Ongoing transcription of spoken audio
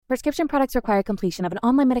Prescription products require completion of an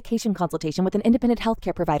online medication consultation with an independent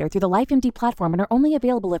healthcare provider through the LifeMD platform and are only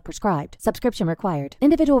available if prescribed. Subscription required.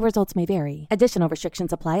 Individual results may vary. Additional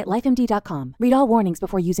restrictions apply at lifemd.com. Read all warnings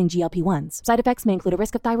before using GLP-1s. Side effects may include a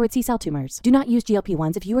risk of thyroid C-cell tumors. Do not use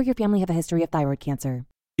GLP-1s if you or your family have a history of thyroid cancer.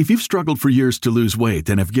 If you've struggled for years to lose weight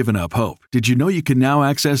and have given up hope, did you know you can now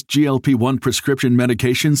access GLP-1 prescription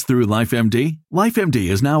medications through LifeMD? LifeMD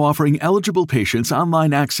is now offering eligible patients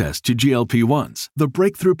online access to GLP-1s, the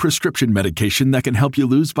breakthrough prescription medication that can help you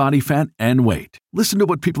lose body fat and weight. Listen to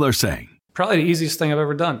what people are saying. Probably the easiest thing I've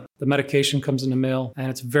ever done. The medication comes in the mail, and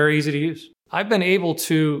it's very easy to use. I've been able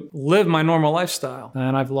to live my normal lifestyle,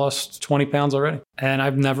 and I've lost 20 pounds already, and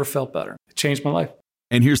I've never felt better. It changed my life.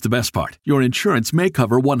 And here's the best part. Your insurance may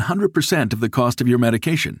cover 100% of the cost of your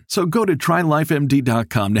medication. So go to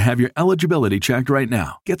TryLifeMD.com to have your eligibility checked right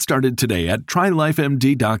now. Get started today at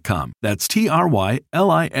TryLifeMD.com. That's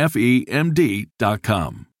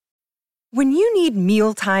TryLifeMD.com. When you need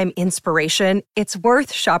mealtime inspiration, it's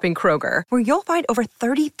worth shopping Kroger, where you'll find over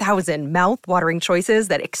 30,000 mouth-watering choices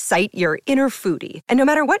that excite your inner foodie. And no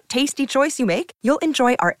matter what tasty choice you make, you'll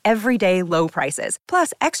enjoy our everyday low prices,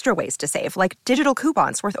 plus extra ways to save, like digital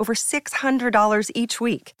coupons worth over $600 each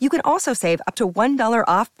week. You can also save up to $1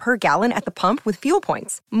 off per gallon at the pump with fuel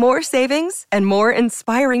points. More savings and more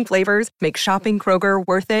inspiring flavors make shopping Kroger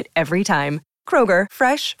worth it every time. Kroger,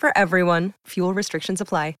 fresh for everyone. Fuel restrictions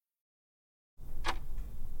apply.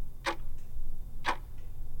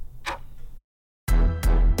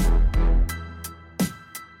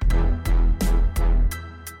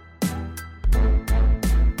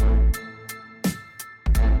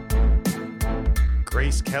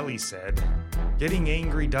 Grace Kelly said, "Getting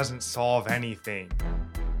angry doesn't solve anything."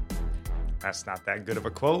 That's not that good of a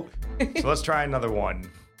quote, so let's try another one.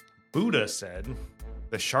 Buddha said,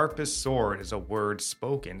 "The sharpest sword is a word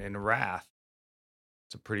spoken in wrath."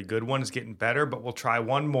 It's a pretty good one. It's getting better, but we'll try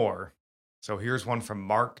one more. So here's one from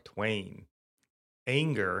Mark Twain.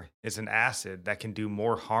 "Anger is an acid that can do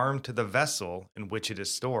more harm to the vessel in which it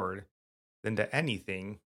is stored than to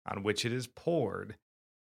anything on which it is poured."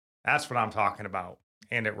 That's what I'm talking about,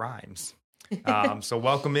 and it rhymes. So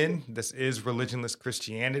welcome in. This is Religionless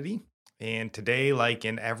Christianity, and today, like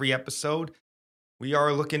in every episode, we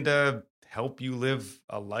are looking to help you live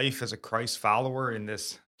a life as a Christ follower in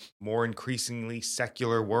this more increasingly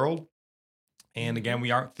secular world. And again,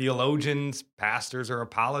 we aren't theologians, pastors, or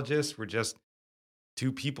apologists. We're just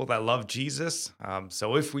two people that love Jesus.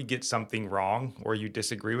 So if we get something wrong or you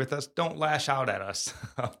disagree with us, don't lash out at us.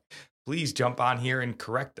 Please jump on here and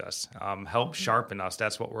correct us. Help sharpen us.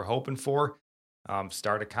 That's what we're hoping for.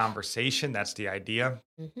 Start a conversation. That's the idea.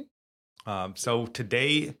 So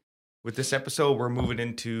today, with this episode, we're moving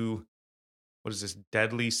into, what is this,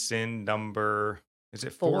 deadly sin number, is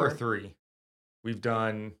it 4 or 3? We've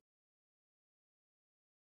done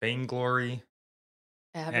vainglory,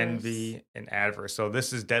 envy, and adverse. So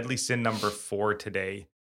this is deadly sin number 4 today.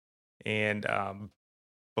 And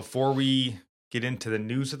before we get into the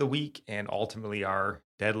news of the week and ultimately our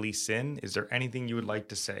deadly sin, is there anything you would like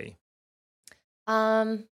to say?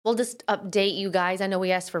 We'll just update you guys. I know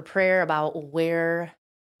we asked for prayer about where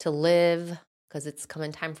to live because it's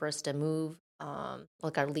coming time for us to move.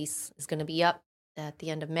 Look, our lease is going to be up at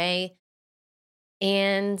the end of May.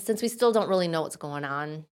 And since we still don't really know what's going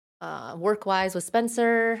on work-wise with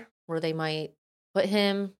Spencer, where they might put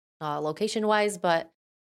him location-wise, but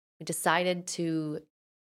we decided to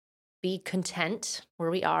be content where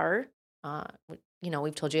we are.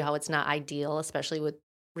 We've told you how it's not ideal, especially with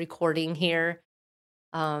recording here.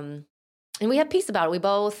 And we have peace about it. We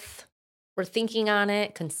both were thinking on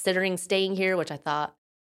it, considering staying here, which I thought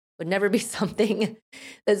would never be something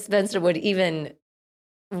that Spencer would even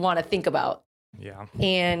want to think about. Yeah.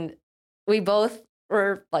 And we both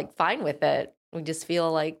were like fine with it. We just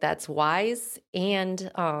feel like that's wise.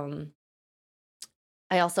 And I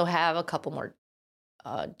also have a couple more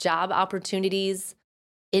job opportunities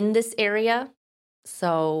in this area.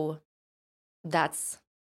 So that's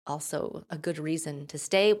also a good reason to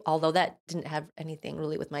stay, although that didn't have anything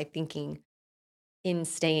really with my thinking in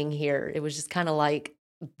staying here. It was just kind of like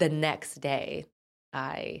the next day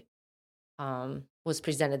I was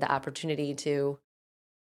presented the opportunity to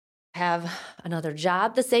have another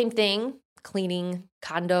job, the same thing, cleaning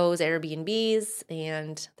condos, Airbnbs,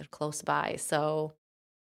 and they're close by. So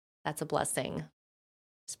that's a blessing.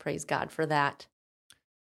 Just praise God for that.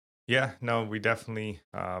 Yeah, no, we definitely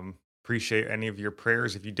appreciate any of your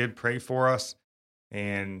prayers if you did pray for us.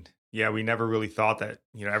 And yeah, we never really thought that,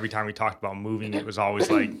 every time we talked about moving, it was always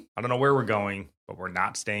like, I don't know where we're going, but we're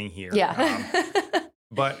not staying here. Yeah.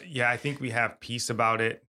 But yeah, I think we have peace about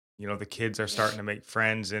it. the kids are starting to make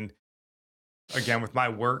friends. And again, with my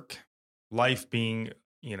work life being,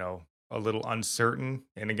 a little uncertain.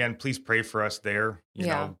 And again, please pray for us there. You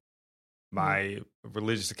know, my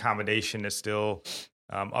religious accommodation is still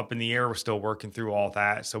up in the air. We're still working through all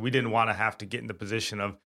that. So we didn't want to have to get in the position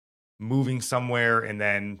of moving somewhere and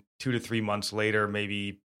then 2 to 3 months later,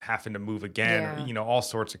 maybe having to move again, all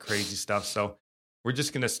sorts of crazy stuff. So we're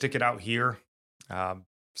just going to stick it out here.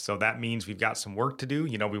 So that means we've got some work to do.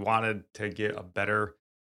 We wanted to get a better,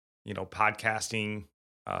 podcasting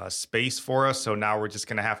space for us. So now we're just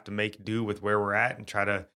going to have to make do with where we're at and try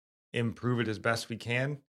to improve it as best we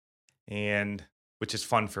can. And which is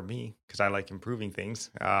fun for me because I like improving things.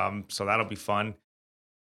 So that'll be fun.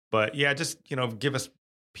 But yeah, just, give us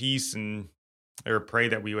peace or pray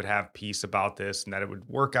that we would have peace about this and that it would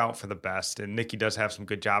work out for the best. And Nikki does have some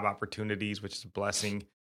good job opportunities, which is a blessing.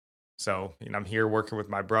 So, I'm here working with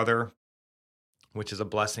my brother, which is a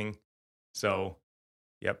blessing. So,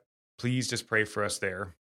 yep, please just pray for us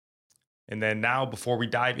there. And then now, before we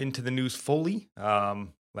dive into the news fully,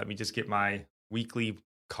 let me just get my weekly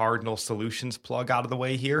Cardinal Solutions plug out of the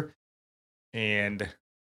way here. And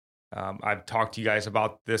I've talked to you guys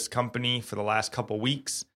about this company for the last couple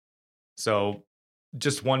weeks. So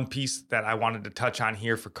just one piece that I wanted to touch on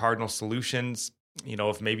here for Cardinal Solutions,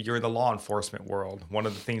 if maybe you're in the law enforcement world, one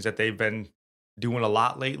of the things that they've been doing a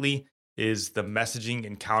lot lately is the messaging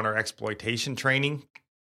and counter exploitation training.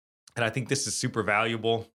 And I think this is super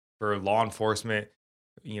valuable for law enforcement,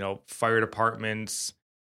 fire departments,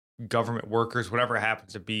 government workers, whatever it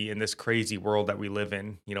happens to be in this crazy world that we live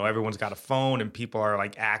in. Everyone's got a phone and people are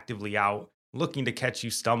like actively out looking to catch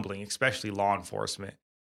you stumbling, especially law enforcement.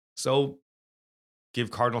 So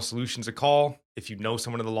give Cardinal Solutions a call if you know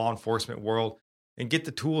someone in the law enforcement world and get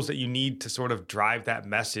the tools that you need to sort of drive that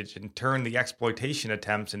message and turn the exploitation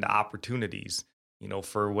attempts into opportunities,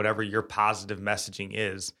 for whatever your positive messaging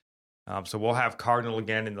is. So we'll have Cardinal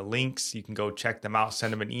again in the links. You can go check them out,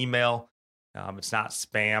 send them an email. It's not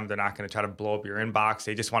spam. They're not going to try to blow up your inbox.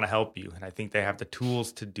 They just want to help you. And I think they have the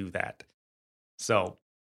tools to do that. So,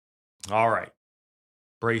 all right,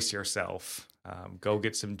 brace yourself. Go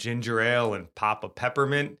get some ginger ale and pop a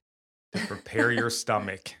peppermint to prepare your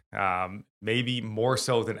stomach. Maybe more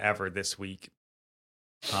so than ever this week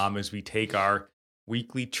as we take our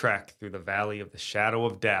weekly trek through the valley of the shadow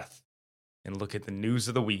of death and look at the news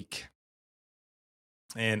of the week.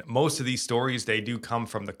 And most of these stories, they do come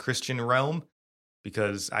from the Christian realm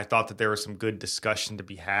because I thought that there was some good discussion to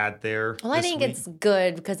be had there. Well, I think it's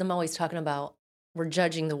good because I'm always talking about we're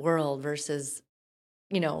judging the world versus,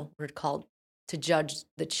 we're called to judge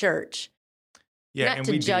the church. Yeah, not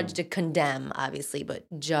to judge, to condemn, obviously, but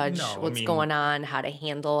judge what's going on, how to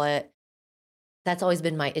handle it. That's always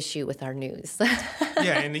been my issue with our news.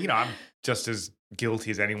 Yeah, and, I'm just as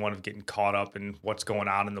guilty as anyone of getting caught up in what's going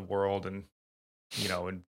on in the world and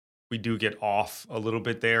and we do get off a little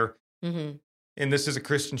bit there. Mm-hmm. And this is a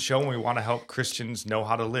Christian show and we want to help Christians know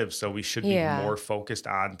how to live. So we should be more focused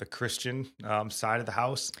on the Christian side of the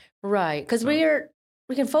house. Right. Because we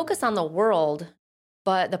can focus on the world,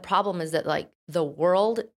 but the problem is that the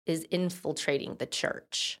world is infiltrating the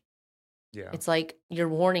church. Yeah. It's like you're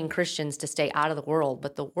warning Christians to stay out of the world,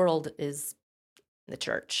 but the world is the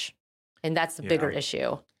church. And that's the bigger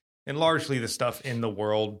issue. And largely the stuff in the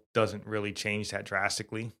world doesn't really change that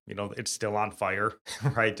drastically. It's still on fire,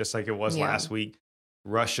 right? Just like it was last week.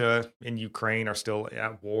 Russia and Ukraine are still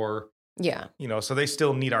at war. Yeah. So they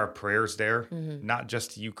still need our prayers there, not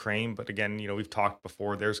just Ukraine. But again, we've talked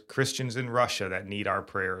before, there's Christians in Russia that need our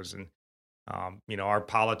prayers. And, our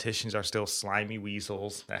politicians are still slimy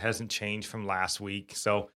weasels. That hasn't changed from last week.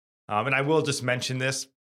 So, and I will just mention this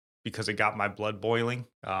because it got my blood boiling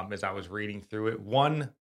as I was reading through it.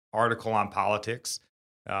 One article on politics.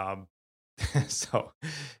 So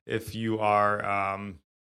if you are,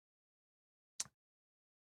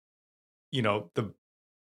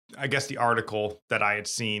 I guess the article that I had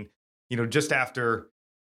seen, just after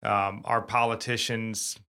our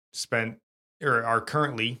politicians are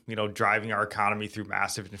currently, driving our economy through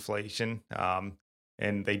massive inflation.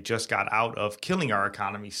 And they just got out of killing our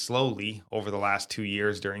economy slowly over the last 2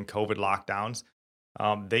 years during COVID lockdowns.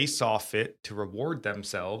 They saw fit to reward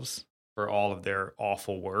themselves for all of their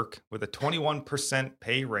awful work with a 21%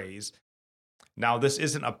 pay raise. Now, this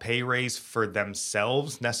isn't a pay raise for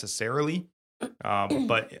themselves necessarily,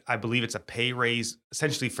 but I believe it's a pay raise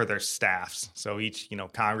essentially for their staffs. So each,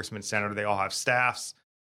 congressman, senator, they all have staffs.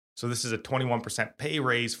 So this is a 21% pay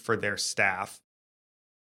raise for their staff.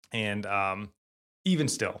 And even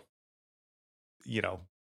still,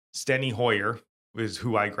 Steny Hoyer is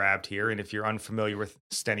who I grabbed here. And if you're unfamiliar with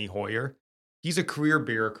Steny Hoyer, he's a career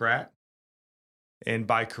bureaucrat. And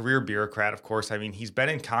by career bureaucrat, of course, I mean he's been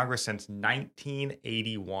in Congress since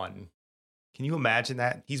 1981. Can you imagine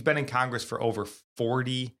that? He's been in Congress for over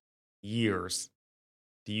 40 years.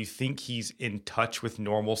 Do you think he's in touch with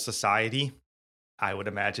normal society? I would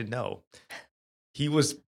imagine no. He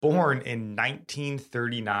was born in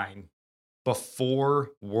 1939,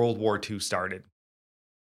 before World War II started.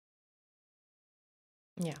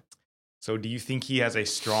 Yeah. So do you think he has a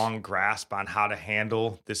strong grasp on how to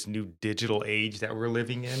handle this new digital age that we're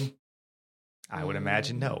living in? I would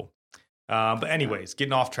imagine no. But anyways,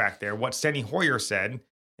 getting off track there. What Steny Hoyer said,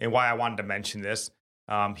 and why I wanted to mention this,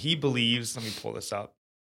 he believes, let me pull this up.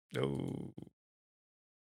 Oh,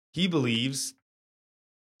 he believes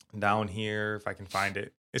down here, if I can find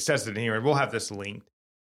it, it says it in here, and we'll have this linked.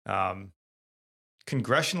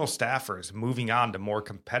 Congressional staffers moving on to more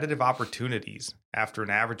competitive opportunities after an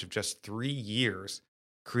average of just 3 years,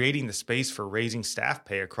 creating the space for raising staff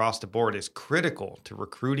pay across the board is critical to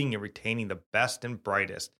recruiting and retaining the best and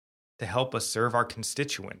brightest to help us serve our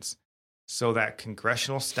constituents, so that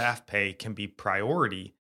congressional staff pay can be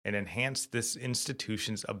priority and enhance this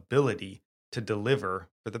institution's ability to deliver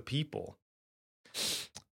for the people.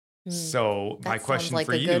 So my question like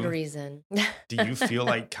for you, good reason. do you feel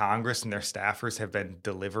like Congress and their staffers have been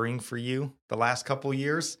delivering for you the last couple of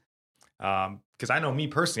years? Because I know me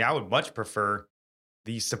personally, I would much prefer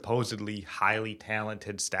these supposedly highly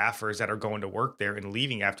talented staffers that are going to work there and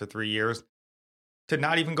leaving after 3 years to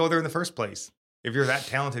not even go there in the first place. If you're that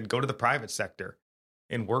talented, go to the private sector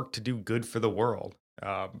and work to do good for the world,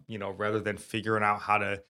 rather than figuring out how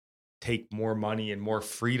to take more money and more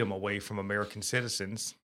freedom away from American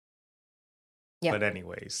citizens. Yeah. But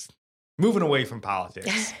anyways, moving away from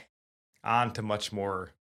politics, on to much more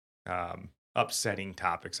upsetting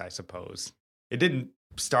topics, I suppose. It didn't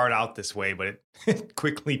start out this way, but it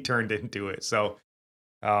quickly turned into it. So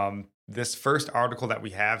this first article that we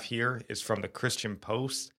have here is from the Christian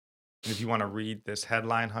Post. And if you want to read this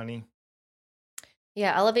headline, honey.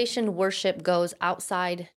 Yeah, Elevation Worship goes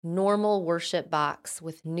outside normal worship box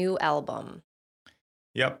with new album.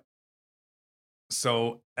 Yep.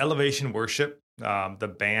 So Elevation Worship,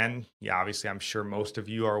 the band, obviously I'm sure most of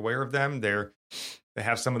you are aware of them. They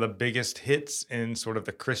have some of the biggest hits in sort of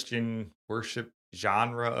the Christian worship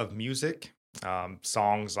genre of music.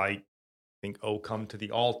 Songs like, I think "Oh Come to the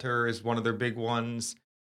Altar" is one of their big ones.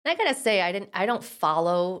 And I gotta say, I don't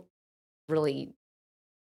follow really,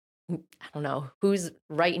 I don't know who's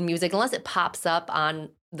writing music unless it pops up on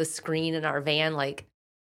the screen in our van, like,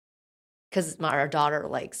 because our daughter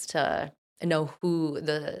likes to know who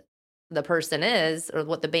the person is or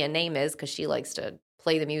what the band name is, because she likes to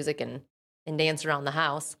play the music and dance around the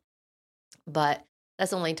house. But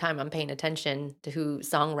that's the only time I'm paying attention to who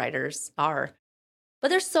songwriters are. But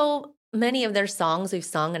there's so many of their songs we've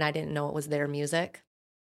sung, and I didn't know it was their music.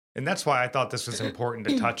 And that's why I thought this was important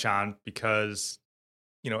to touch on, because,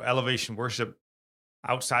 Elevation Worship,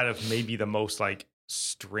 outside of maybe the most like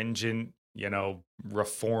stringent,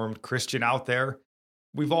 reformed Christian out there,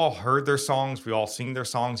 we've all heard their songs. We all sing their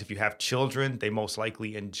songs. If you have children, they most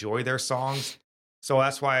likely enjoy their songs. So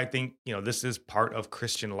that's why I think, this is part of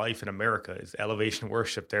Christian life in America, is Elevation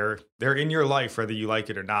Worship. They're in your life, whether you like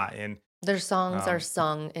it or not. And their songs are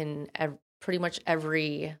sung in pretty much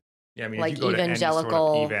every, if you like, go evangelical, to any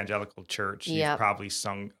sort of evangelical church, you've probably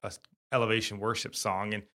sung a Elevation Worship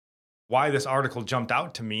song. And why this article jumped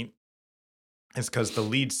out to me is because the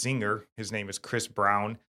lead singer, his name is Chris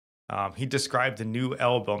Brown, he described the new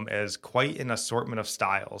album as quite an assortment of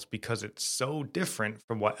styles because it's so different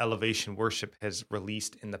from what Elevation Worship has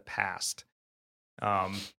released in the past.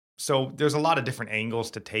 So there's a lot of different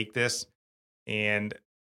angles to take this, and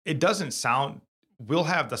it doesn't sound, we'll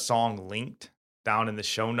have the song linked down in the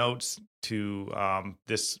show notes to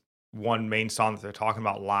this one main song that they're talking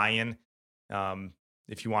about, Lion,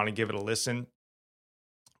 if you want to give it a listen.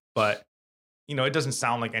 But, it doesn't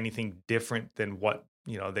sound like anything different than what,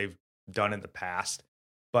 they've done in the past.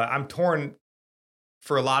 But I'm torn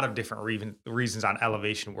for a lot of different reasons on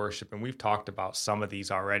Elevation Worship, and we've talked about some of these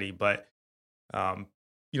already. But, a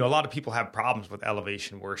lot of people have problems with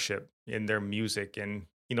Elevation Worship in their music, and,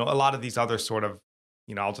 a lot of these other sort of,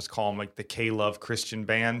 I'll just call them like the K-Love Christian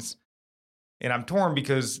bands. And I'm torn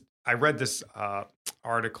because I read this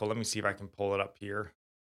article. Let me see if I can pull it up here.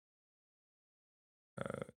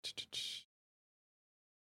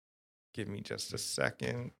 Give me just a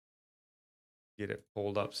second. Get it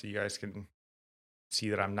pulled up so you guys can see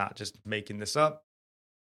that I'm not just making this up.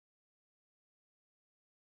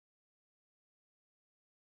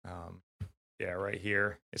 Right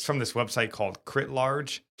here. It's from this website called Crit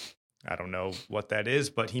Large. I don't know what that is,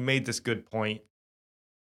 but he made this good point.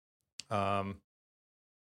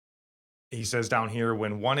 He says down here,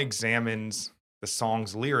 when one examines the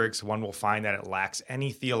song's lyrics, one will find that it lacks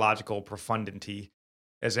any theological profundity,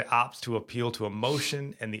 as it opts to appeal to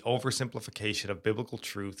emotion and the oversimplification of biblical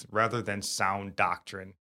truth rather than sound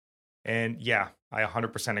doctrine. And yeah, I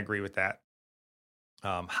 100% agree with that.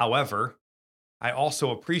 However, I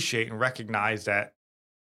also appreciate and recognize that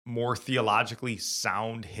more theologically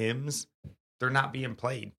sound hymns, they're not being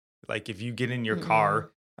played. Like if you get in your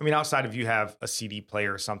car, I mean, outside of you have a CD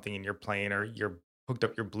player or something and you're playing, or you're hooked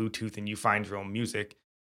up your Bluetooth and you find your own music.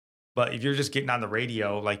 But if you're just getting on the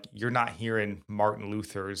radio, like you're not hearing Martin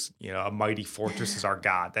Luther's, A Mighty Fortress is Our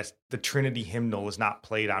God. That's the Trinity hymnal is not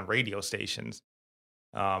played on radio stations.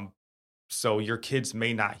 So your kids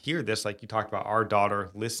may not hear this. Like you talked about, our daughter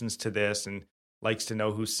listens to this and likes to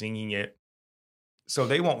know who's singing it. So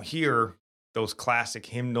they won't hear those classic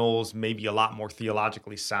hymnals, maybe a lot more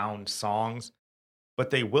theologically sound songs, but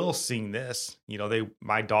they will sing this.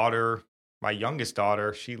 My youngest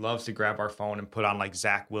daughter, she loves to grab our phone and put on like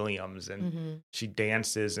Zach Williams, and she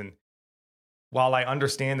dances. And while I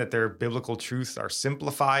understand that their biblical truths are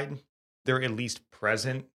simplified, they're at least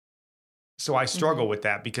present. So I struggle with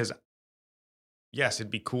that because, yes, it'd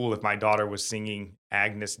be cool if my daughter was singing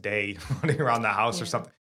Agnus Dei running around the house or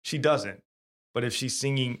something. She doesn't. But if she's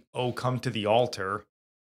singing, "Oh, Come to the Altar,"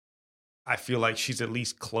 I feel like she's at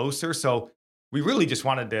least closer. So we really just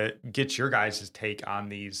wanted to get your guys' take on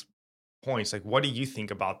these points. Like, what do you think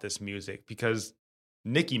about this music? Because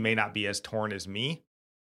Nikki may not be as torn as me,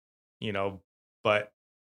 but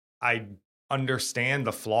I understand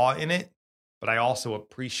the flaw in it, but I also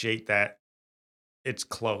appreciate that it's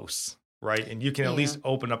close, right? And you can at least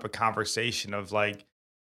open up a conversation of like,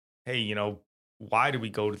 hey, why do we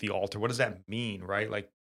go to the altar? What does that mean, right?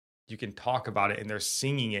 Like you can talk about it and they're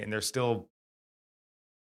singing it and they're still,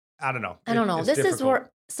 I don't know. I don't know. This difficult. is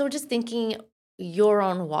where, so just thinking your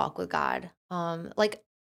own walk with God. I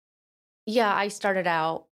started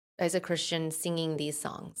out as a Christian singing these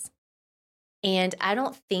songs. And I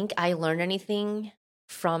don't think I learned anything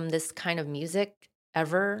from this kind of music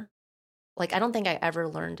ever. Like, I don't think I ever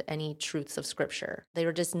learned any truths of scripture. They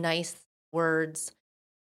were just nice words.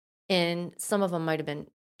 And some of them might have been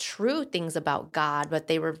true things about God, but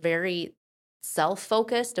they were very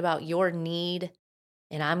self-focused about your need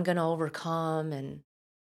and I'm going to overcome and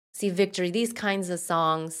see victory. These kinds of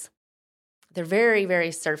songs, they're very,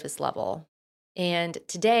 very surface level. And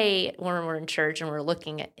today, when we're in church and we're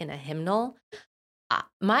looking in a hymnal,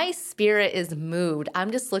 my spirit is moved.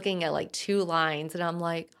 I'm just looking at like 2 lines and I'm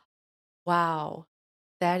like, wow,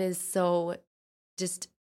 that is so just,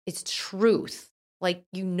 it's truth. Like,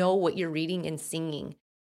 what you're reading and singing.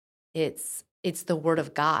 It's the word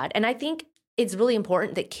of God. And I think it's really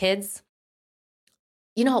important that kids,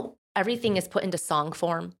 everything is put into song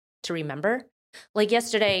form to remember. Like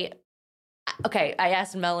yesterday, I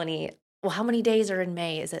asked Melanie, well, how many days are in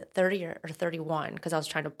May? Is it 30 or 31? Because I was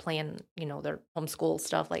trying to plan, their homeschool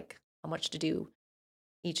stuff, like how much to do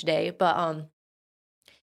each day. But, and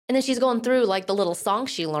then she's going through like the little song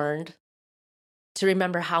she learned to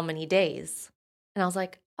remember how many days. And I was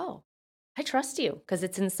like, oh, I trust you because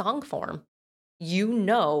it's in song form. You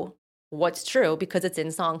know what's true because it's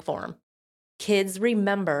in song form. Kids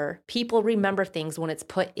remember, people remember things when it's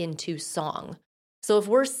put into song. So if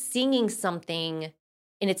we're singing something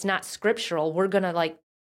and it's not scriptural, we're going to like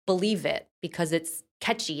believe it because it's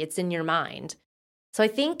catchy, it's in your mind. So I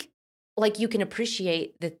think like you can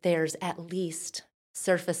appreciate that there's at least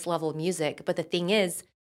surface level music. But the thing is,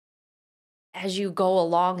 as you go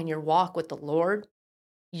along in your walk with the Lord,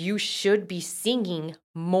 you should be singing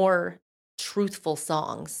more truthful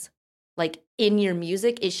songs. Like in your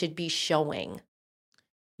music, it should be showing.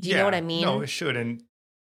 Do you know what I mean? No, it should.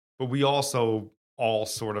 But we also all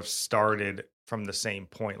sort of started from the same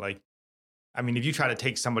point. Like, I mean, if you try to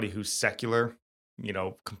take somebody who's secular,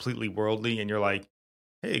 completely worldly, and you're like,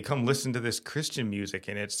 hey, come listen to this Christian music,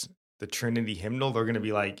 and it's the Trinity hymnal, they're going to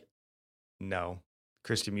be like, no,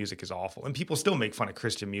 Christian music is awful. And people still make fun of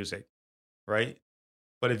Christian music, right?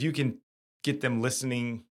 But if you can get them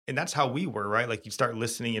listening, and that's how we were, right? Like you start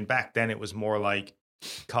listening, and back then it was more like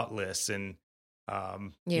Cutlass and,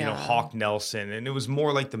 Hawk Nelson. And it was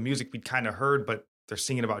more like the music we'd kind of heard, but they're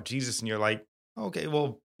singing about Jesus. And you're like, okay,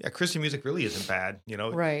 well, yeah, Christian music really isn't bad,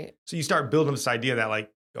 Right. So you start building this idea that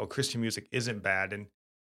like, Christian music isn't bad.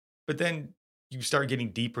 But then you start getting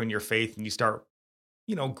deeper in your faith and you start,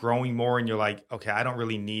 growing more. And you're like, okay, I don't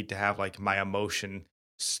really need to have like my emotion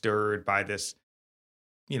stirred by this,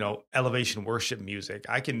 elevation worship music.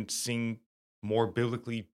 I can sing more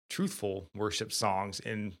biblically truthful worship songs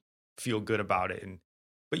and feel good about it.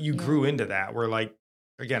 But you grew into that where like,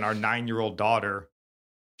 again, our 9-year-old daughter,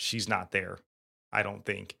 she's not there, I don't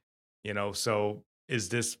think, so is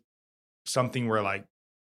this something where like,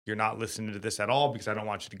 you're not listening to this at all because I don't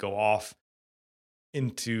want you to go off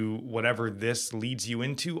into whatever this leads you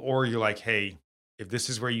into, or you're like, hey, if this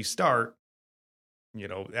is where you start,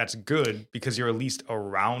 that's good because you're at least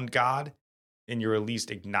around God and you're at least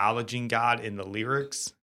acknowledging God in the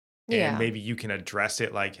lyrics. Yeah. And maybe you can address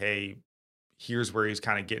it like, hey, here's where he's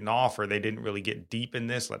kind of getting off, or they didn't really get deep in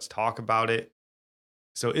this. Let's talk about it.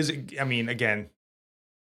 So again,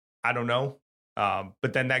 I don't know.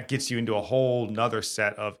 But then that gets you into a whole nother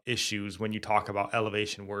set of issues when you talk about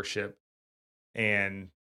elevation worship and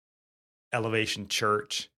elevation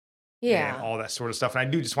church. And all that sort of stuff. And I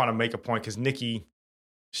do just want to make a point because Nikki,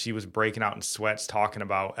 she was breaking out in sweats talking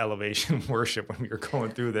about elevation worship when we were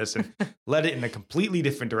going through this and led it in a completely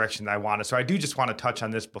different direction than I wanted. So I do just want to touch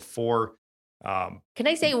on this before. Can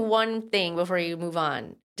I say one thing before you move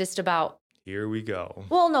on? Just about. Here we go.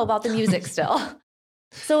 Well, no, about the music still.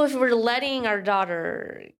 So if we're letting our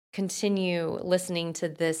daughter continue listening to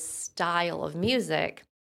this style of music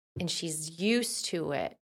and she's used to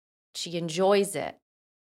it, she enjoys it.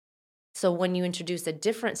 So when you introduce a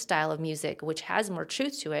different style of music, which has more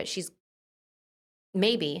truth to it, she's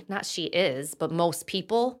maybe, not she is, but most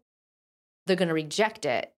people, they're going to reject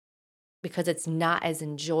it because it's not as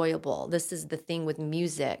enjoyable. This is the thing with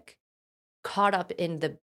music, caught up in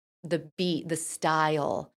the beat, the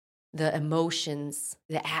style, the emotions,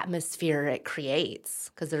 the atmosphere it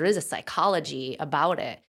creates, because there is a psychology about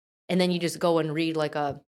it. And then you just go and read like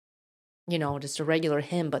just a regular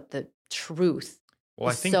hymn, but the truth Well,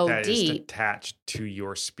 I think so that deep. is attached to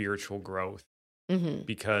your spiritual growth,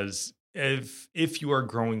 because if you are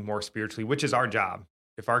growing more spiritually, which is our job,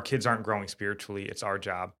 if our kids aren't growing spiritually, it's our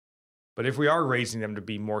job. But if we are raising them to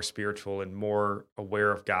be more spiritual and more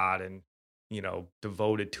aware of God and,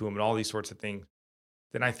 devoted to him and all these sorts of things,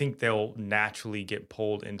 then I think they'll naturally get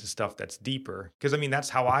pulled into stuff that's deeper. Because, that's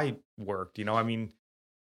how I worked,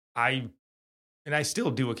 I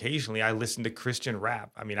still do occasionally. I listen to Christian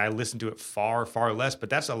rap. I listen to it far, far less, but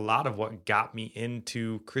that's a lot of what got me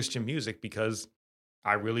into Christian music because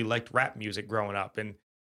I really liked rap music growing up. And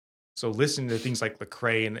so listening to things like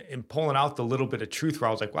Lecrae and pulling out the little bit of truth where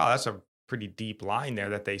I was like, wow, that's a pretty deep line there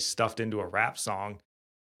that they stuffed into a rap song.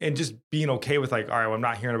 And just being okay with like, all right, well, I'm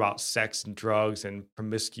not hearing about sex and drugs and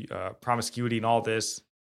promiscuity and all this.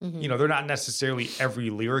 They're not necessarily every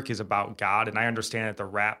lyric is about God. And I understand that the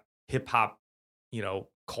rap hip hop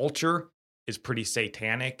culture is pretty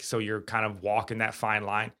satanic. So you're kind of walking that fine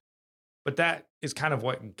line. But that is kind of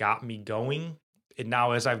what got me going. And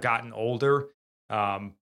now as I've gotten older,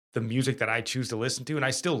 the music that I choose to listen to, and I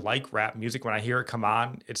still like rap music when I hear it come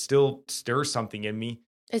on, it still stirs something in me.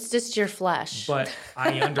 It's just your flesh. But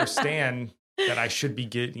I understand that I should be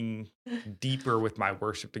getting deeper with my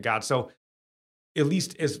worship to God. So at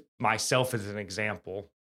least as myself as an example,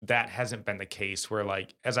 that hasn't been the case where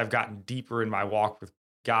like, as I've gotten deeper in my walk with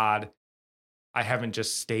God, I haven't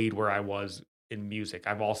just stayed where I was in music.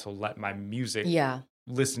 I've also let my music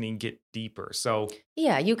listening get deeper. So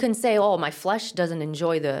you can say, oh, my flesh doesn't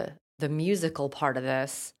enjoy the musical part of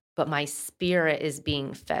this, but my spirit is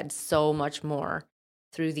being fed so much more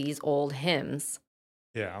through these old hymns.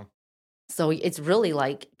 Yeah. So it's really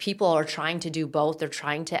like people are trying to do both. They're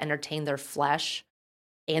trying to entertain their flesh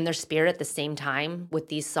and their spirit at the same time with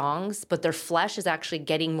these songs, but their flesh is actually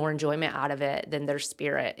getting more enjoyment out of it than their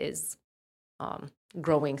spirit is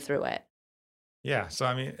growing through it. Yeah. So,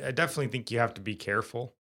 I definitely think you have to be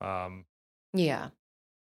careful.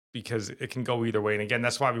 Because it can go either way. And again,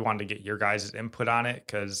 that's why we wanted to get your guys' input on it.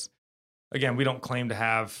 Because again, we don't claim to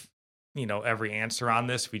have, every answer on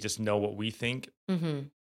this. We just know what we think.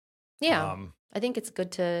 Yeah. I think it's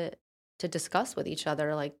good to discuss with each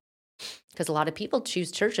other, like, because a lot of people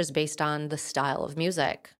choose churches based on the style of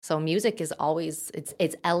music. So music is always,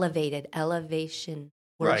 it's elevation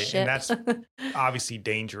worship. Right. And that's obviously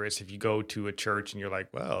dangerous if you go to a church and you're like,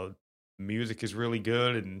 well, music is really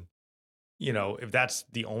good. And, if that's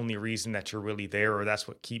the only reason that you're really there or that's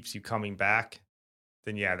what keeps you coming back,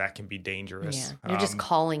 then that can be dangerous. Yeah. You're just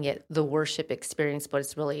calling it the worship experience, but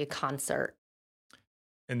it's really a concert.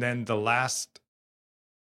 And then the last,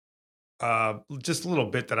 just a little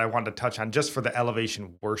bit that I wanted to touch on just for the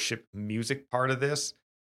elevation worship music part of this.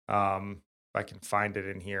 If I can find it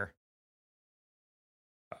in here.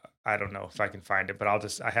 I don't know if I can find it, but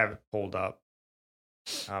I have it pulled up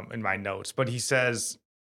in my notes. But he says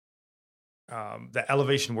that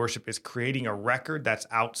elevation worship is creating a record that's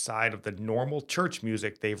outside of the normal church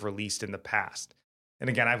music they've released in the past. And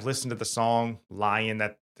again, I've listened to the song Lion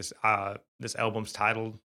that this album's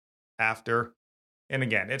titled after. And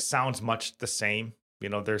again, it sounds much the same.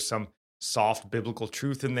 There's some soft biblical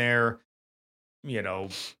truth in there,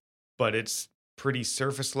 but it's pretty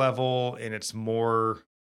surface level, and it's more,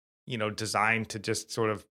 designed to just sort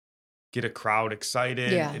of get a crowd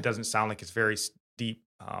excited. Yeah. It doesn't sound like it's very deep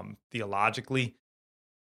theologically,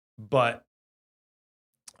 but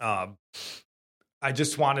I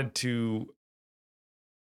just wanted to,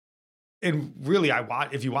 and really,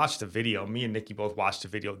 if you watch the video, me and Nikki both watched the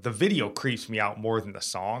video creeps me out more than the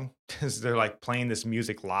song, because they're like playing this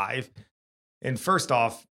music live. And first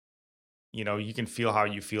off, you can feel how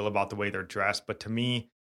you feel about the way they're dressed. But to me,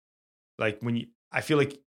 like I feel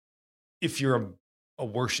like if you're a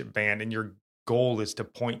worship band and your goal is to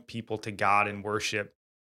point people to God in worship,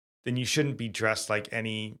 then you shouldn't be dressed like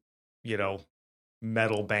any,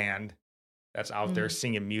 metal band that's out there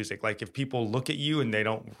singing music. Like, if people look at you and they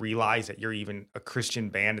don't realize that you're even a Christian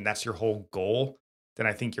band and that's your whole goal, then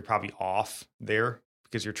I think you're probably off there,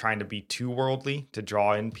 because you're trying to be too worldly to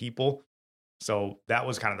draw in people. So that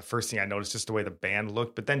was kind of the first thing I noticed, just the way the band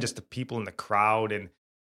looked, but then just the people in the crowd and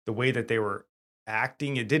the way that they were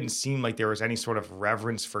acting. It didn't seem like there was any sort of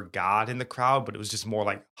reverence for God in the crowd, but it was just more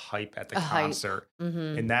like hype at the concert.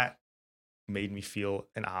 And that made me feel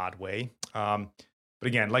an odd way. But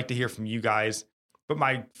again, I'd like to hear from you guys. But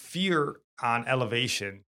my fear on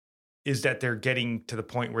Elevation is that they're getting to the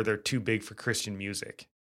point where they're too big for Christian music.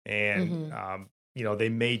 And, they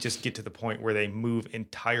may just get to the point where they move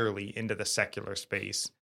entirely into the secular space.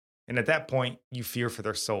 And at that point, you fear for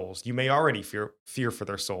their souls. You may already fear for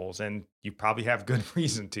their souls, and you probably have good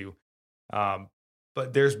reason to.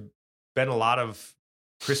 But there's been a lot of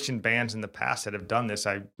Christian bands in the past that have done this.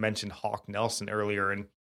 I mentioned Hawk Nelson earlier, and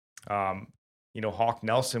Hawk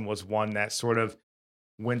Nelson was one that sort of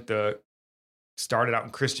started out in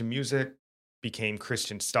Christian music, became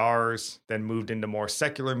Christian stars, then moved into more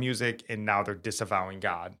secular music, and now they're disavowing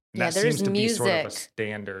God. And that seems to be sort of a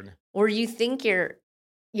standard. Or you think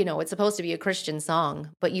it's supposed to be a Christian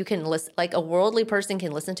song, but you can listen, like a worldly person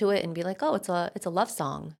can listen to it and be like, oh, it's a love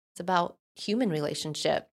song. It's about human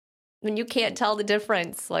relationship. And you can't tell the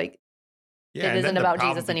difference. Like, it isn't about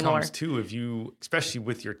Jesus anymore. Too, if you, especially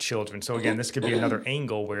with your children. So again, this could be another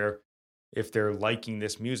angle where if they're liking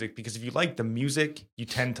this music, because if you like the music, you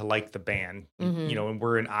tend to like the band, and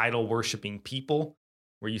we're an idol worshiping people,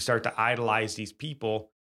 where you start to idolize these people.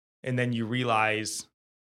 And then you realize,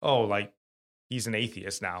 oh, like, he's an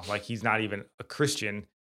atheist now. Like, he's not even a Christian.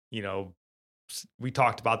 We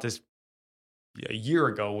talked about this a year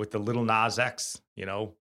ago with the Lil Nas X,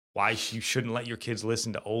 why you shouldn't let your kids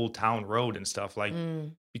listen to Old Town Road and stuff, like,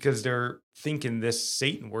 because they're thinking this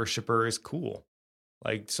Satan worshiper is cool.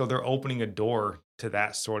 Like, so they're opening a door to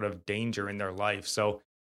that sort of danger in their life. So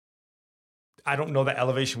I don't know that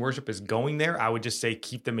Elevation Worship is going there. I would just say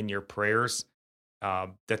keep them in your prayers,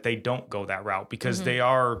 that they don't go that route, because they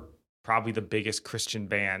are probably the biggest Christian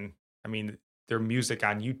band. I mean, their music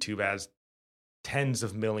on YouTube has tens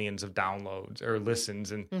of millions of downloads or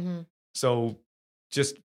listens. And so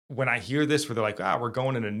just when I hear this, where they're like, we're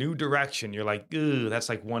going in a new direction, you're like, ugh, that's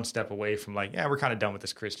like one step away from like, we're kind of done with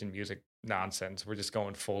this Christian music nonsense. We're just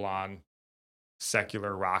going full on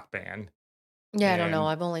secular rock band. Yeah, I don't know.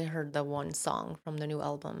 I've only heard the one song from the new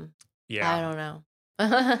album. Yeah. I don't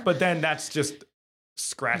know. But then that's just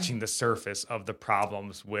scratching the surface of the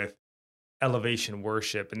problems with Elevation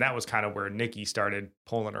Worship. And that was kind of where Nikki started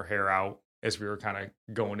pulling her hair out as we were kind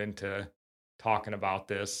of going into talking about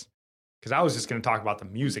this. Because I was just going to talk about the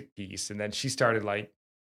music piece. And then she started like,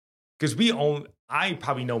 because I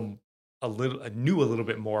probably knew a little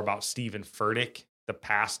bit more about Stephen Furtick, the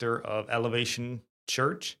pastor of Elevation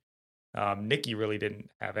Church. Nikki really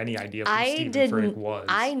didn't have any idea who Stephen Furtick was.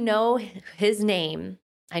 I know his name.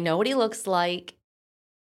 I know what he looks like.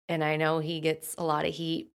 And I know he gets a lot of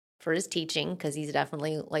heat for his teaching, because he's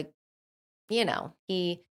definitely like,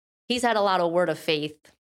 he's had a lot of word of faith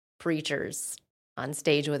preachers on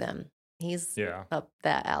stage with him. He's up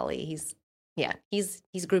that alley. He's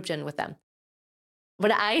grouped in with them.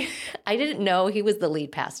 But I didn't know he was the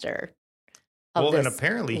lead pastor. And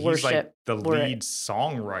apparently he's like the lead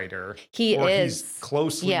songwriter. He's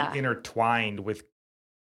closely intertwined with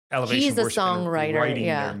Elevation Worship. He's a songwriter, writing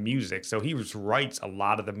their music. So he writes a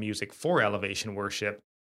lot of the music for Elevation Worship.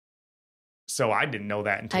 So I didn't know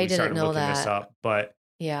that until we started looking this up. But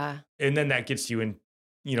yeah. And then that gets you in,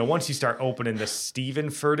 once you start opening the Stephen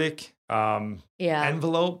Furtick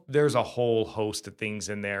envelope, there's a whole host of things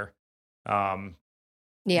in there.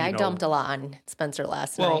 I dumped a lot on Spencer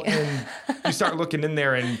last night. Well, and you start looking in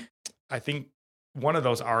there, and I think one of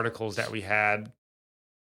those articles that we had,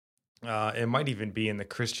 It might even be in the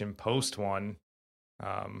Christian Post one.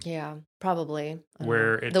 Yeah, probably.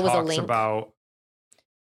 Where it there was a talks link about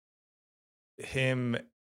him,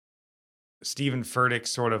 Stephen Furtick,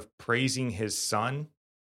 sort of praising his son,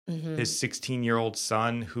 his 16-year-old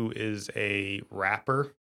son, who is a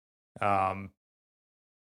rapper. And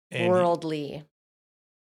worldly.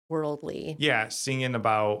 Yeah, singing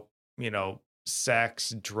about,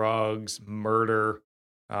 sex, drugs, murder.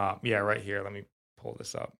 Yeah, right here. Let me pull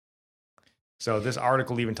this up. So this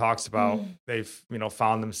article even talks about they've,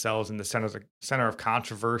 found themselves in the center of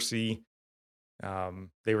controversy.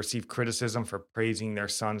 They received criticism for praising their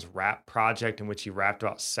son's rap project in which he rapped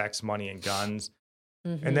about sex, money, and guns.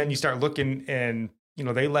 And then you start looking and,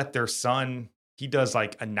 they let their son, he does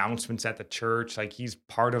like announcements at the church. Like he's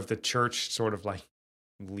part of the church sort of like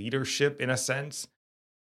leadership in a sense.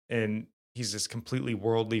 And he's this completely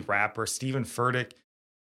worldly rapper. Stephen Furtick,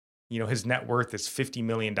 his net worth is $50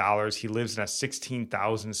 million. He lives in a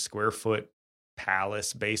 16,000 square foot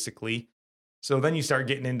palace, basically. So then you start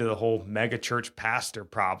getting into the whole mega church pastor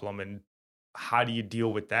problem and how do you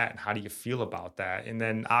deal with that? And how do you feel about that? And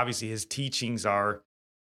then obviously his teachings are,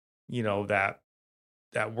 that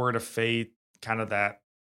word of faith, kind of that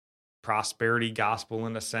prosperity gospel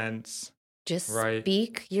in a sense. Just right?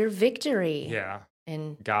 Speak your victory. Yeah.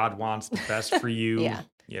 And God wants the best for you. Yeah.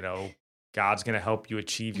 God's going to help you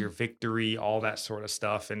achieve your victory, all that sort of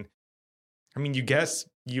stuff. And I mean,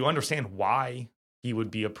 you understand why he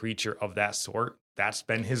would be a preacher of that sort. That's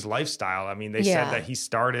been his lifestyle. I mean, they said that he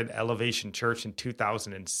started Elevation Church in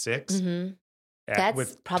 2006.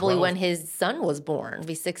 That's probably when his son was born,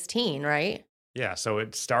 be 16, right? Yeah. So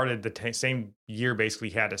it started the same year, basically,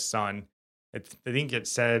 he had a son. I think it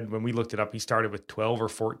said when we looked it up, he started with 12 or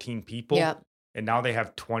 14 people. Yeah. And now they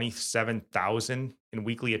have 27,000 in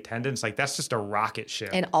weekly attendance. Like that's just a rocket ship.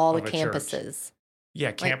 And all the campuses. Church.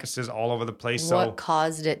 Yeah, campuses all over the place. What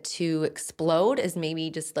caused it to explode is maybe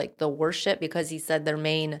just like the worship, because he said their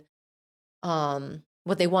main,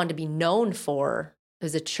 what they wanted to be known for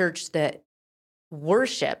is a church that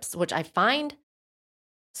worships, which I find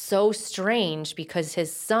so strange because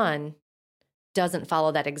his son doesn't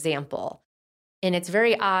follow that example. And it's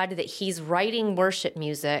very odd that he's writing worship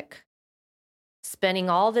music, spending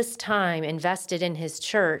all this time invested in his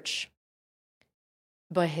church,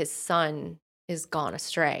 but his son is gone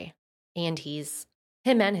astray. And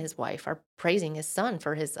him and his wife are praising his son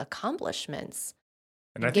for his accomplishments.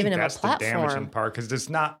 And I think that's the damaging part, because it's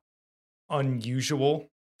not unusual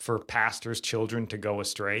for pastors' children to go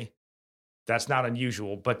astray. That's not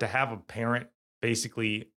unusual. But to have a parent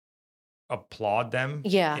basically applaud them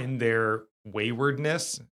in their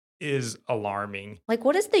waywardness is alarming. Like,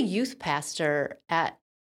 what does the youth pastor at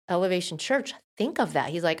Elevation Church think of that?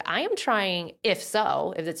 He's like, I am trying, if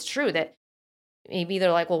it's true that maybe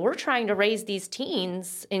they're like, well, we're trying to raise these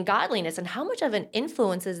teens in godliness. And how much of an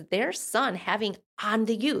influence is their son having on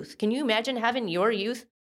the youth? Can you imagine having your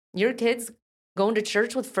kids going to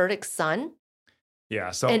church with Furtick's son?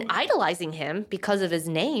 Yeah. So and idolizing him because of his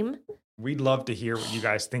name. We'd love to hear what you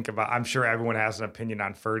guys think about. I'm sure everyone has an opinion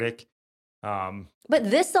on Furtick. But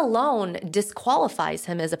this alone disqualifies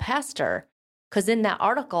him as a pastor, because in that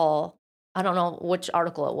article, I don't know which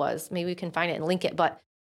article it was. Maybe we can find it and link it. But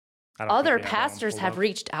other pastors have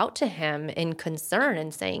reached out to him in concern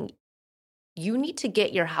and saying, you need to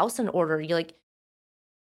get your house in order. You're like,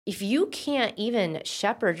 if you can't even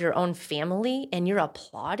shepherd your own family and you're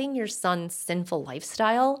applauding your son's sinful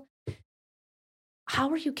lifestyle, how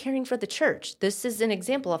are you caring for the church? This is an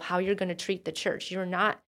example of how you're going to treat the church. You're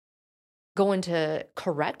not going to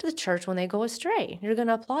correct the church when they go astray. You're going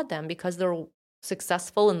to applaud them because they're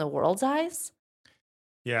successful in the world's eyes.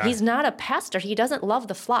 Yeah. He's not a pastor. He doesn't love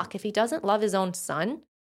the flock. If he doesn't love his own son.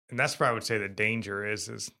 And that's where I would say the danger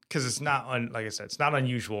is because it's not, like I said, it's not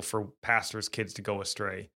unusual for pastors' kids to go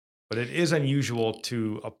astray, but it is unusual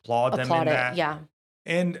to applaud them in that. Yeah.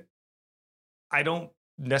 And I don't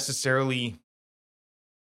necessarily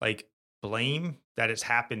blame that it's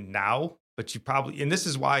happened now, but you probably, and this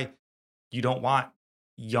is why you don't want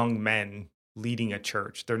young men leading a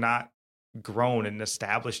church. They're not grown and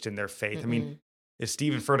established in their faith. I mean, if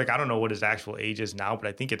Stephen Furtick, I don't know what his actual age is now, but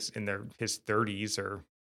I think it's in his 30s or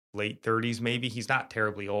late 30s maybe. He's not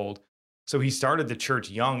terribly old. So he started the church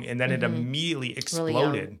young, and then it immediately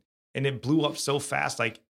exploded. Really, and it blew up so fast.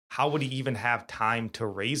 Like, how would he even have time to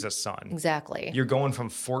raise a son? Exactly. You're going from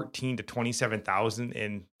 14 to 27,000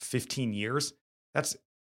 in 15 years. That's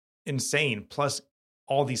insane. Plus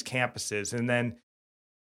all these campuses. And then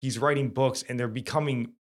he's writing books, and they're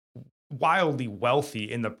becoming wildly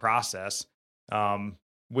wealthy in the process.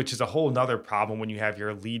 which is a whole nother problem when you have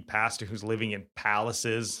your lead pastor who's living in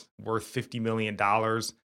palaces worth $50 million.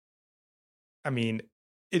 I mean,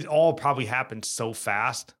 it all probably happened so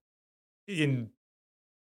fast. This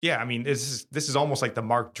is almost like the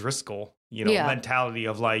Mark Driscoll, mentality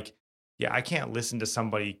of like, yeah, I can't listen to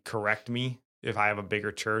somebody correct me if I have a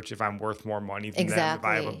bigger church, if I'm worth more money than them, if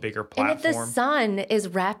I have a bigger platform. And if the son is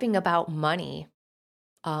rapping about money,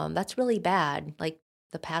 that's really bad. Like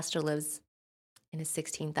the pastor lives in a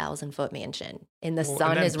 16,000-foot mansion, and the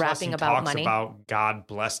son is rapping about money. About God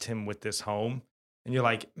blessed him with this home. And you're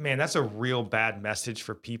like, man, that's a real bad message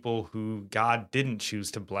for people who God didn't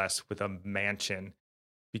choose to bless with a mansion,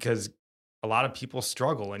 because a lot of people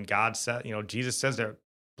struggle. And God said, Jesus says that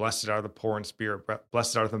blessed are the poor in spirit,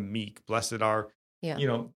 blessed are the meek, blessed are,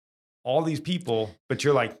 all these people. But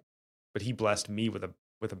you're like, but he blessed me with a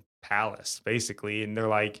palace, basically. And they're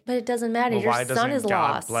like, but it doesn't matter. Well, your son is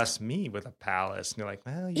God lost. Bless me with a palace. And you're like,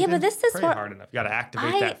 well, but this is pray what hard enough. You got to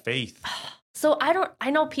activate that faith. So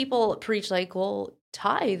I know people preach like, well,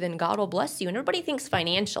 tithe and God will bless you. And everybody thinks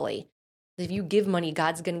financially. If you give money,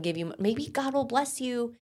 God's going to give you, maybe God will bless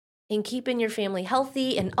you in keeping your family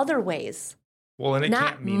healthy in other ways. Well, and it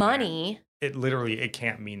not can't mean money. That. It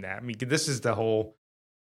can't mean that. I mean, this is the whole,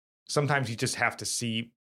 sometimes you just have to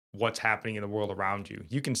see what's happening in the world around you.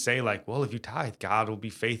 You can say like, well, if you tithe, God will be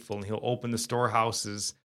faithful and he'll open the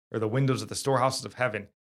storehouses or the windows of the storehouses of heaven.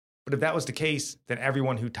 But if that was the case, then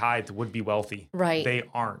everyone who tithed would be wealthy. Right. They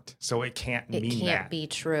aren't. So it can't mean that. It can't be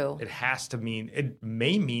true. It has to mean, it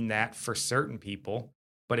may mean that for certain people,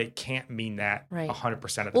 but it can't mean that 100% of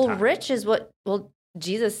the time. Well, rich is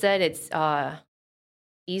Jesus said it's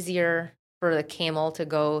easier for the camel to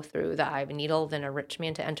go through the eye of a needle than a rich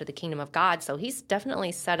man to enter the kingdom of God. So he's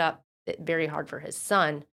definitely set up it very hard for his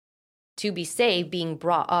son to be saved, being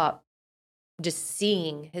brought up, just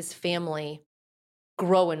seeing his family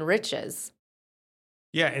grow in riches.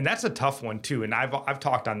 Yeah, and that's a tough one too. And I've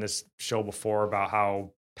talked on this show before about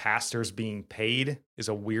how pastors being paid is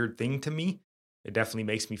a weird thing to me. It definitely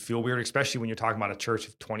makes me feel weird, especially when you're talking about a church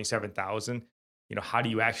of 27,000. How do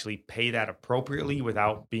you actually pay that appropriately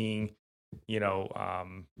without being,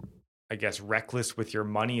 I guess, reckless with your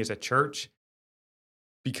money as a church?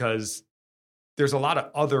 Because there's a lot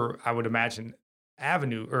of other, I would imagine,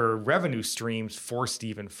 avenue or revenue streams for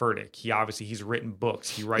Steven Furtick. He's written books,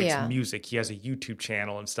 he writes music, he has a YouTube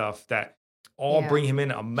channel and stuff that all bring him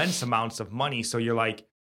in immense amounts of money. So you're like,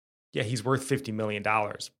 yeah, he's worth $50 million,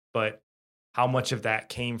 but how much of that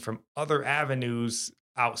came from other avenues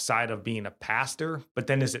outside of being a pastor? But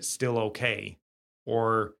then is it still okay?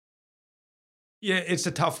 Or it's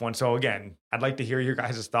a tough one. So again, I'd like to hear your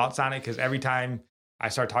guys' thoughts on it, because every time I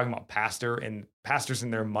start talking about pastors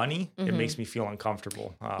and their money, it makes me feel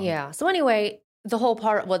uncomfortable. So anyway, the whole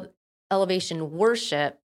part with Elevation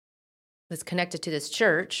Worship was connected to this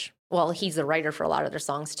church. Well, he's a writer for a lot of their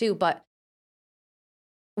songs too, but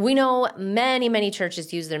we know many, many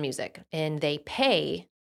churches use their music and they pay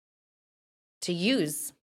to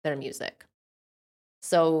use their music.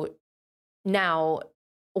 So now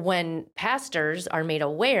when pastors are made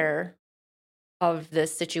aware of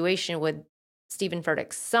this situation with Steven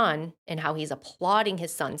Furtick's son and how he's applauding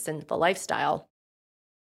his son's sinful lifestyle,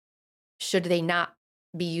 should they not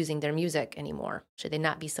be using their music anymore? Should they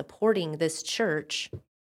not be supporting this church?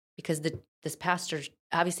 Because this pastor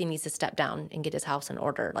obviously needs to step down and get his house in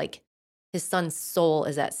order. Like, his son's soul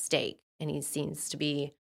is at stake, and he seems to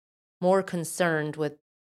be more concerned with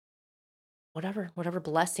whatever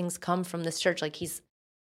blessings come from this church. Like,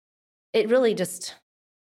 it really just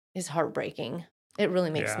is heartbreaking. It really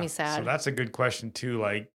makes me sad. So that's a good question too.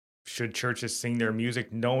 Like, should churches sing their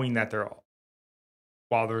music knowing that they're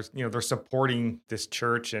supporting this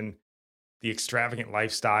church and the extravagant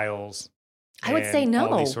lifestyles? I would say no.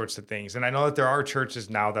 All these sorts of things. And I know that there are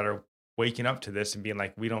churches now that are waking up to this and being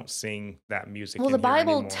like, we don't sing that music. Well, the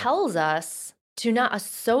Bible tells us to not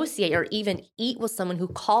associate or even eat with someone who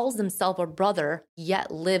calls himself a brother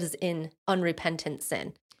yet lives in unrepentant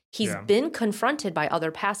sin. He's been confronted by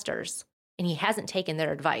other pastors, and he hasn't taken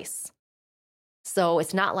their advice. So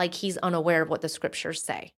it's not like he's unaware of what the scriptures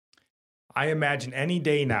say. I imagine any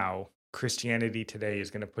day now, Christianity Today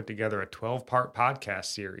is going to put together a 12-part podcast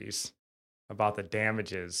series about the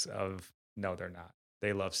damages of, no, they're not.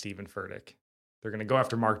 They love Steven Furtick. They're going to go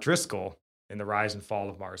after Mark Driscoll in The Rise and Fall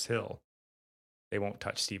of Mars Hill. They won't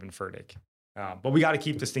touch Steven Furtick. But we got to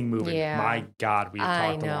keep this thing moving. Yeah. My God, we've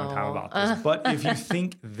talked a long time about this. But if you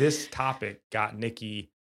think this topic got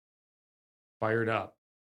Nikki fired up,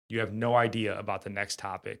 you have no idea about the next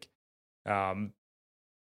topic.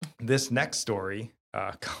 This next story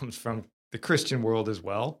comes from the Christian world as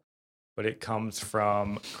well. but it comes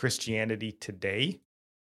from Christianity Today.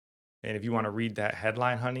 And if you want to read that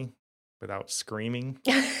headline, honey, without screaming.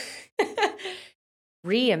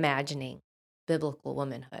 Reimagining biblical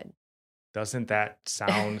womanhood. Doesn't that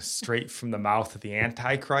sound straight from the mouth of the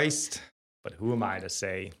Antichrist? But who am I to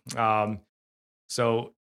say?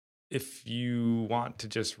 So if you want to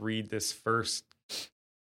just read this first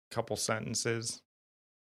couple sentences,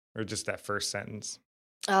 or just that first sentence.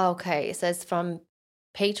 Okay. It says, from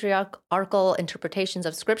patriarchal interpretations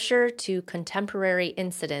of scripture to contemporary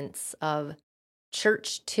incidents of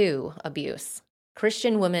church to abuse,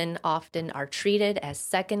 Christian women often are treated as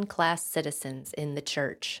second-class citizens in the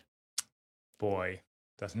church. Boy,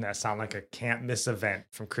 doesn't that sound like a can't miss event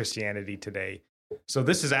from Christianity Today? So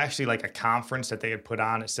this is actually like a conference that they had put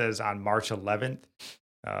on. It says on March 11th,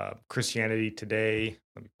 Christianity Today,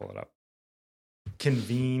 let me pull it up,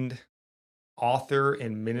 convened author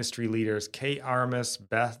and ministry leaders Kate Armas,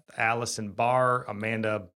 Beth Allison Barr,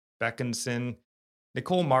 Amanda Beckinson,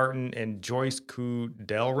 Nicole Martin, and Joyce Koo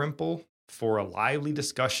Dalrymple for a lively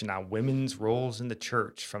discussion on women's roles in the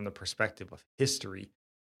church from the perspective of history,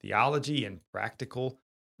 theology, and practical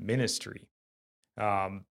ministry.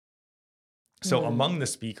 So among the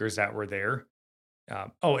speakers that were there,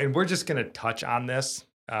 and we're just going to touch on this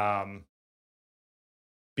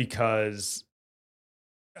because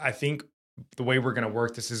I think the way we're going to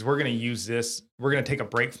work this is we're going to use this. We're going to take a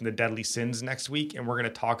break from the deadly sins next week, and we're going to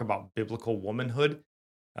talk about biblical womanhood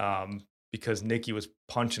because Nikki was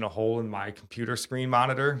punching a hole in my computer screen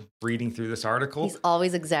monitor reading through this article. He's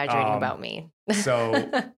always exaggerating about me. So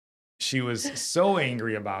she was so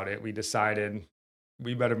angry about it, we decided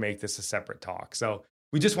we better make this a separate talk. So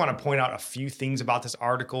we just want to point out a few things about this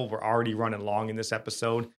article. We're already running long in this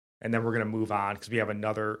episode, and then we're going to move on because we have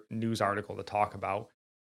another news article to talk about.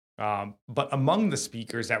 But among the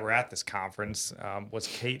speakers that were at this conference was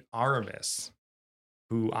Kate Armas,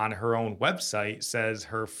 who on her own website says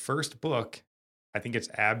her first book, I think it's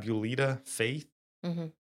Abulida Faith,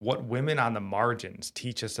 What Women on the Margins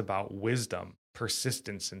Teach Us About Wisdom,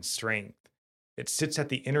 Persistence, and Strength. It sits at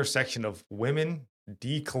the intersection of women,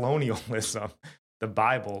 decolonialism, the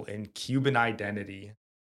Bible, and Cuban identity.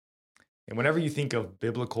 And whenever you think of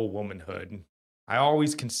biblical womanhood, I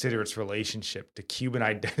always consider its relationship to Cuban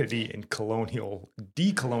identity and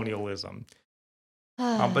decolonialism.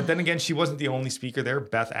 But then again, she wasn't the only speaker there.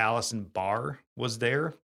 Beth Allison Barr was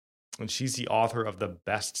there, and she's the author of the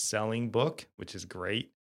best-selling book, which is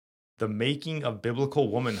great, The Making of Biblical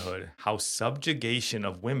Womanhood, How Subjugation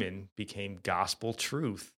of Women Became Gospel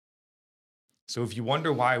Truth. So if you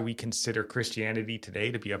wonder why we consider Christianity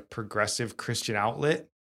Today to be a progressive Christian outlet,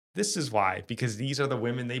 this is why, because these are the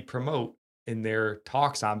women they promote in their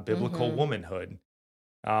talks on biblical womanhood.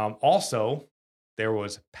 Also, there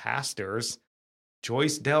was pastors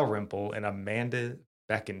Joyce Dalrymple and Amanda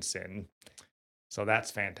Beckinson. So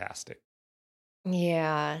that's fantastic.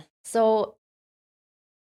 Yeah. So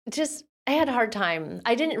I had a hard time.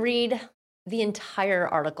 I didn't read the entire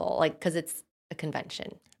article, because it's a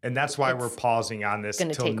convention. And that's why we're pausing on this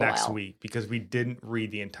until next while. week, because we didn't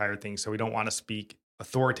read the entire thing. So we don't want to speak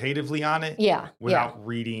authoritatively on it without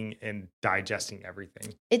reading and digesting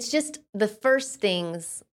everything. It's just the first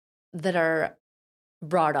things that are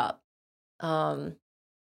brought up.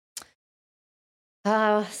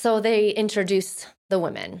 So they introduce the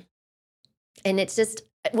women, and it's just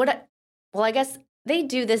I guess they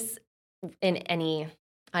do this on any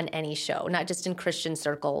show, not just in Christian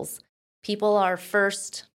circles. People are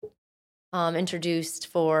first introduced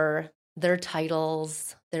for their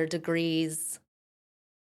titles, their degrees,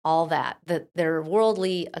 all that their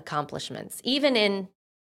worldly accomplishments, even in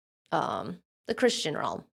the Christian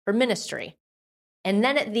realm or ministry. And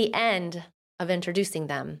then at the end of introducing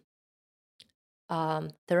them,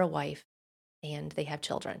 they're a wife and they have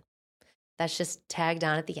children. That's just tagged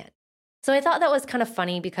on at the end. So I thought that was kind of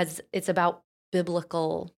funny because it's about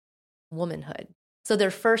biblical womanhood. So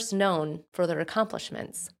they're first known for their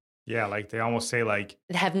accomplishments. Yeah, they almost say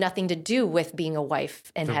It have nothing to do with being a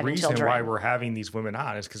wife and having children. The reason why we're having these women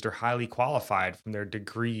on is because they're highly qualified from their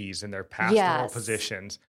degrees and their pastoral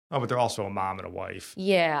positions. Oh, but they're also a mom and a wife.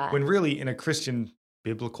 Yeah. When really in a Christian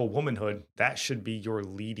biblical womanhood, that should be your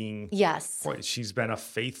leading. Yes. Point. She's been a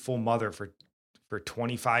faithful mother for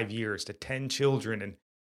 25 years to 10 children, and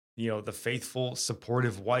the faithful,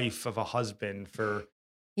 supportive wife of a husband for.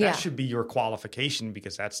 That should be your qualification,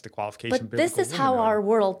 because that's the qualification. But this is how our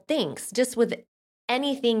world thinks. Just with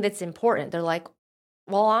anything that's important, they're like,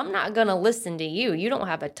 well, I'm not going to listen to you. You don't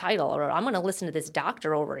have a title. Or I'm going to listen to this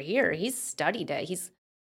doctor over here. He's studied it.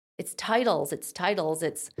 It's titles. It's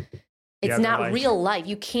not real life.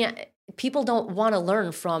 You can't, people don't want to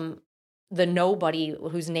learn from the nobody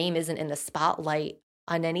whose name isn't in the spotlight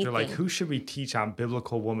on anything. They're like, who should we teach on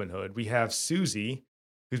biblical womanhood? We have Susie,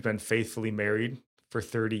 who's been faithfully married for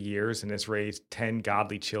 30 years and has raised 10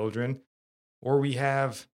 godly children. Or we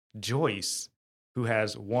have Joyce, who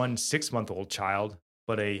has one 6-month-old child,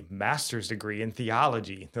 but a master's degree in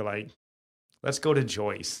theology. They're like, let's go to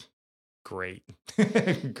Joyce. Great.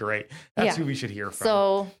 Great. That's who we should hear from.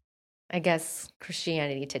 So I guess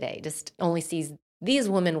Christianity today just only sees these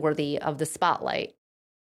women worthy of the spotlight.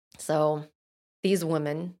 So these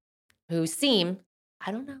women who seem,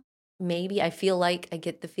 I don't know, maybe I feel like I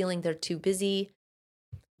get the feeling they're too busy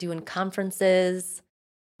doing conferences,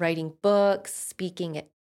 writing books, speaking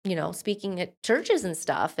at churches and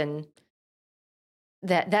stuff. And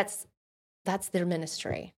that's their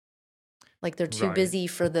ministry. Like they're too busy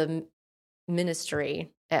for the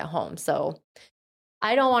ministry at home. So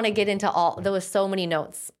I don't want to get into there was so many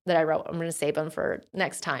notes that I wrote. I'm going to save them for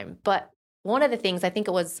next time. But one of the things, I think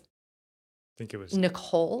it was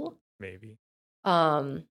Nicole. Maybe.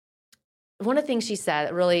 One of the things she said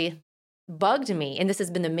that really bugged me, and this has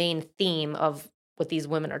been the main theme of what these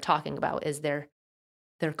women are talking about, is their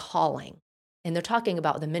calling. And they're talking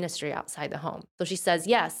about the ministry outside the home. So she says,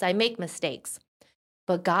 yes, I make mistakes,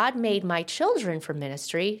 but God made my children for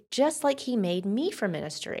ministry just like he made me for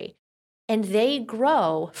ministry. And they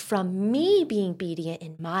grow from me being obedient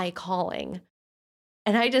in my calling.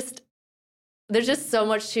 And there's just so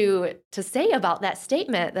much to say about that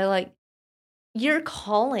statement. They're like, your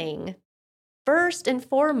calling first and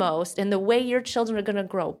foremost, and the way your children are going to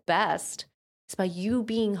grow best is by you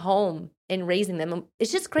being home and raising them.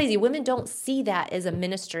 It's just crazy. Women don't see that as a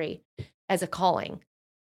ministry, as a calling.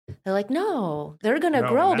 They're like, no, they're going to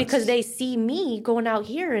grow because they see me going out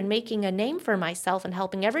here and making a name for myself and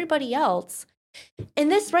helping everybody else.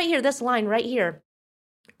 And this line right here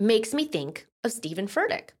makes me think of Stephen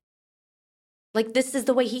Furtick. Like, this is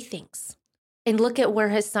the way he thinks. And look at where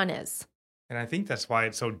his son is. And I think that's why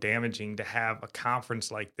it's so damaging to have a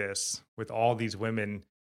conference like this with all these women,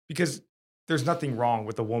 because there's nothing wrong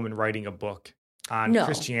with a woman writing a book on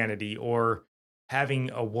Christianity or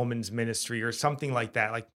having a woman's ministry or something like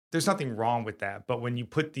that. Like, there's nothing wrong with that. But when you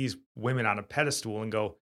put these women on a pedestal and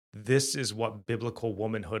go, this is what biblical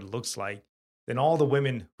womanhood looks like, then all the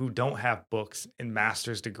women who don't have books and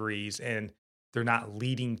master's degrees and they're not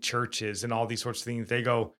leading churches and all these sorts of things, they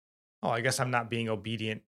go, oh, I guess I'm not being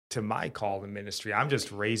obedient to my call in ministry. I'm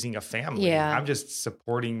just raising a family. Yeah. I'm just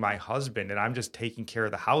supporting my husband and I'm just taking care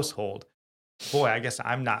of the household. Boy, I guess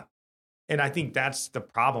I'm not. And I think that's the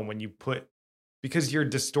problem when you because you're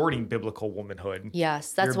distorting biblical womanhood.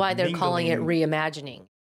 Yes, that's why they're calling it reimagining.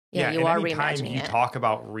 Yeah, you are reimagining it. Anytime you talk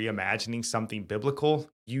about reimagining something biblical,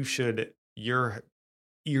 your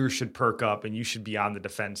ears should perk up and you should be on the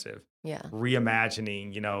defensive. Yeah.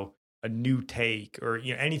 Reimagining, a new take or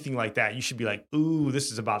anything like that. You should be like, ooh,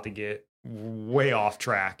 this is about to get way off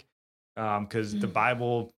track. Because the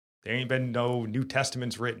Bible, there ain't been no New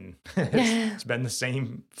Testaments written. It's been the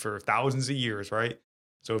same for thousands of years, right?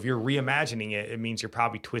 So if you're reimagining it, it means you're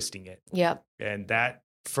probably twisting it. Yep. And that,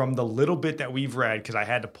 from the little bit that we've read, because I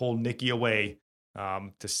had to pull Nikki away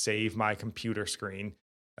to save my computer screen,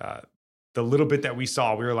 the little bit that we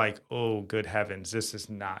saw, we were like, oh, good heavens, this is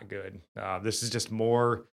not good. This is just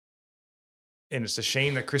more. And it's a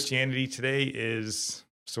shame that Christianity today is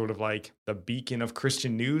sort of like the beacon of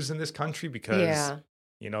Christian news in this country because,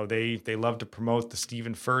 they love to promote the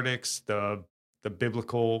Stephen Furticks, the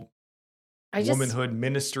biblical womanhood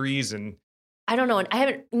ministries. And I don't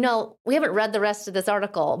know. We haven't read the rest of this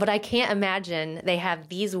article, but I can't imagine they have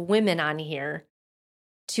these women on here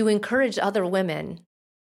to encourage other women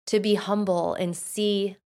to be humble and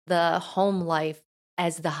see the home life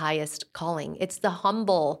as the highest calling. It's the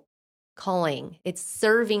humble calling. It's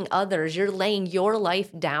serving others. You're laying your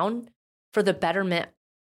life down for the betterment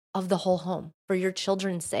of the whole home, for your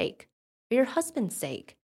children's sake, for your husband's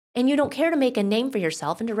sake. And you don't care to make a name for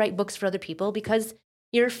yourself and to write books for other people because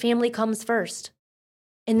your family comes first.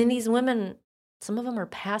 And then these women, some of them are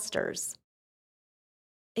pastors.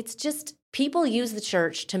 It's just people use the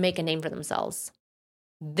church to make a name for themselves.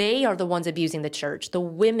 They are the ones abusing the church. The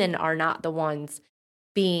women are not the ones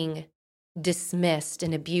being dismissed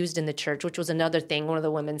and abused in the church, which was another thing one of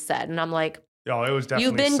the women said. And I'm like, it was definitely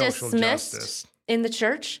you've been social dismissed justice in the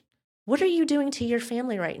church? What are you doing to your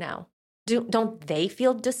family right now? Don't they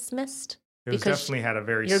feel dismissed? It was definitely had a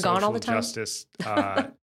very you're gone all social the time? justice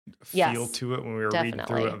feel to it when we were reading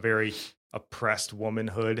through it, a very oppressed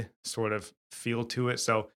womanhood sort of feel to it.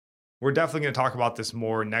 So we're definitely going to talk about this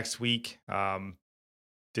more next week.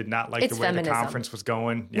 did not like It's the way feminism. the conference was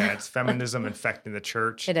going. Yeah, it's feminism infecting the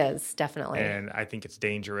church. It is, definitely. And I think it's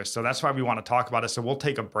dangerous. So that's why we want to talk about it. So we'll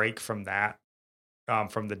take a break from that,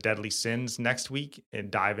 from the deadly sins next week and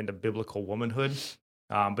dive into biblical womanhood.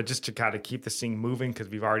 But just to kind of keep this thing moving, because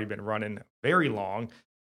we've already been running very long.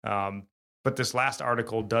 But this last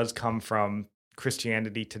article does come from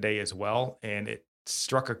Christianity Today as well. And it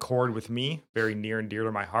struck a chord with me, very near and dear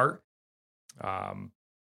to my heart.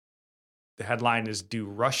 The headline is, "Do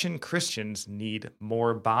Russian Christians Need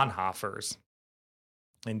More Bonhoeffers?"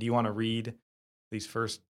 And do you want to read these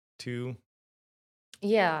first two?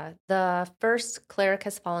 Yeah, the first cleric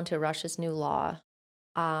has fallen to Russia's new law.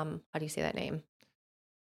 How do you say that name?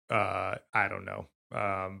 I don't know.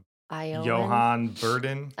 Ioan? Johann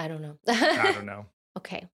Burden? I don't know. I don't know.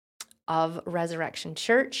 Okay. Of Resurrection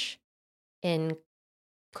Church in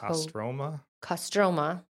Kostroma?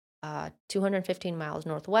 Kostroma, 215 miles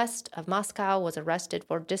northwest of Moscow, was arrested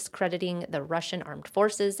for discrediting the Russian armed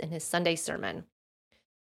forces in his Sunday sermon.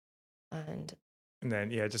 And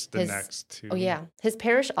then, yeah, just the next two. Oh, yeah. His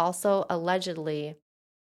parish also allegedly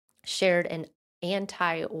shared an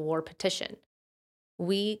anti-war petition.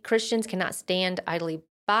 "We Christians cannot stand idly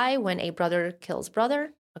by when a brother kills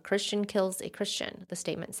brother. A Christian kills a Christian," the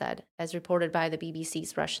statement said, as reported by the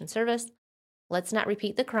BBC's Russian service. "Let's not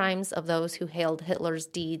repeat the crimes of those who hailed Hitler's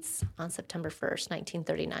deeds on September 1st,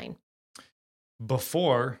 1939.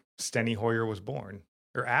 Before Steny Hoyer was born,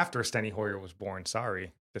 or after Steny Hoyer was born,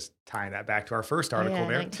 sorry. Just tying that back to our first article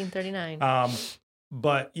there. 1939.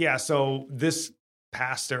 But yeah, so this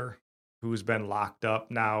pastor who's been locked up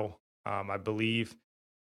now, I believe,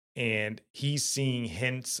 and he's seeing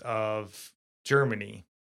hints of Germany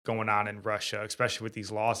going on in Russia, especially with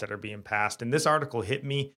these laws that are being passed. And this article hit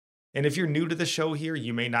me. And if you're new to the show here,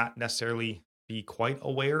 you may not necessarily be quite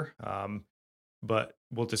aware, but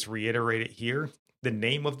we'll just reiterate it here. The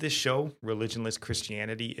name of this show, Religionless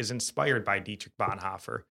Christianity, is inspired by Dietrich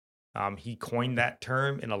Bonhoeffer. He coined that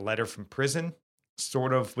term in a letter from prison,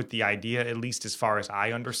 sort of with the idea, at least as far as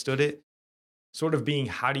I understood it, sort of being,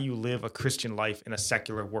 how do you live a Christian life in a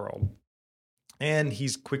secular world? And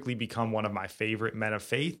he's quickly become one of my favorite men of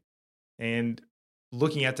faith. And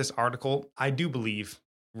looking at this article, I do believe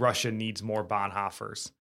Russia needs more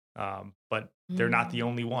Bonhoeffers, but they're not the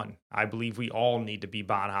only one. I believe we all need to be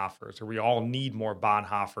Bonhoeffers, or we all need more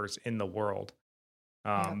Bonhoeffers in the world.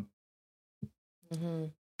 Because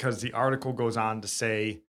the article goes on to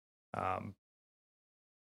say that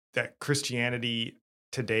Christianity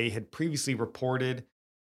Today had previously reported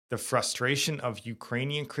the frustration of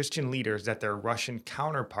Ukrainian Christian leaders that their Russian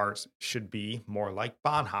counterparts should be more like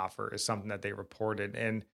Bonhoeffer is something that they reported.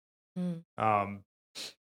 And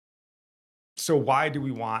so why do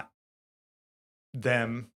we want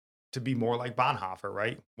them to be more like Bonhoeffer,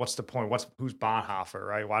 right? What's the point? Who's Bonhoeffer,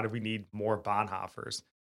 right? Why do we need more Bonhoeffers?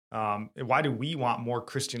 And why do we want more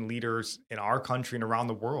Christian leaders in our country and around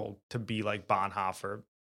the world to be like Bonhoeffer?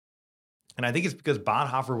 And I think it's because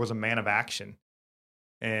Bonhoeffer was a man of action.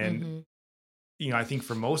 And, I think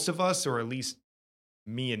for most of us, or at least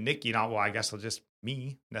me and Nick, well, I guess just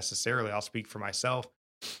me necessarily, I'll speak for myself.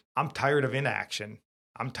 I'm tired of inaction.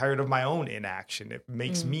 I'm tired of my own inaction. It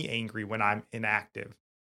makes me angry when I'm inactive.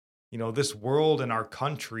 This world and our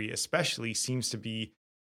country especially seems to be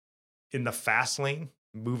in the fast lane,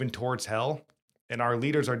 moving towards hell. And our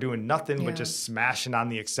leaders are doing nothing but just smashing on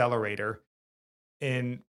the accelerator.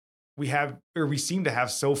 And we seem to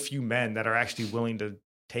have so few men that are actually willing to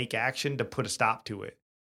take action to put a stop to it.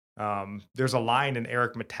 There's a line in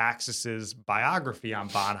Eric Metaxas's biography on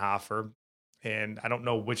Bonhoeffer, and I don't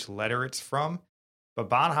know which letter it's from, but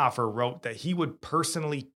Bonhoeffer wrote that he would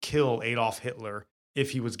personally kill Adolf Hitler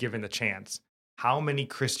if he was given the chance. How many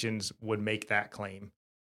Christians would make that claim?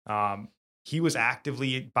 Bonhoeffer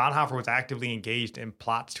was actively engaged in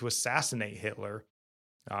plots to assassinate Hitler.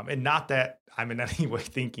 And not that I'm in any way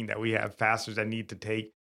thinking that we have pastors that need to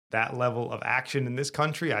take that level of action in this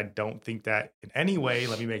country. I don't think that in any way.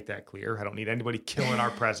 Let me make that clear. I don't need anybody killing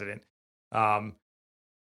our president.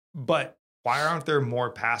 But why aren't there more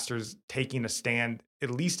pastors taking a stand,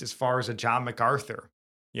 at least as far as a John MacArthur?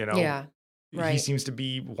 Yeah, right. He seems to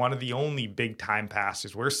be one of the only big time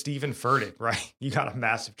pastors. Where's Stephen Furtick, right? You got a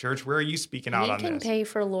massive church. Where are you speaking out on this? He can pay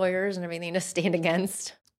for lawyers and everything to stand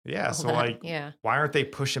against. Yeah. So why aren't they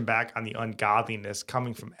pushing back on the ungodliness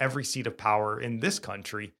coming from every seat of power in this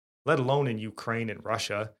country, let alone in Ukraine and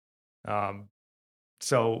Russia?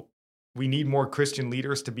 So we need more Christian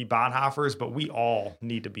leaders to be Bonhoeffers, but we all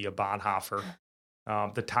need to be a Bonhoeffer.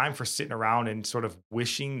 The time for sitting around and sort of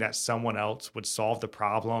wishing that someone else would solve the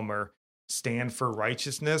problem or stand for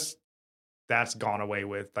righteousness, that's gone away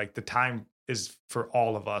with. Like the time is for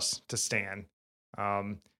all of us to stand.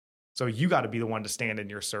 So you got to be the one to stand in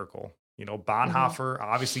your circle. You know, Bonhoeffer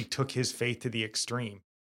obviously took his faith to the extreme,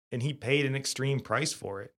 and he paid an extreme price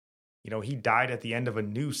for it. You know, he died at the end of a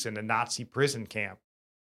noose in a Nazi prison camp.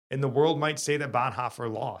 And the world might say that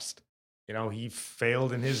Bonhoeffer lost. You know, he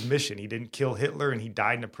failed in his mission. He didn't kill Hitler, and he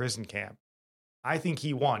died in a prison camp. I think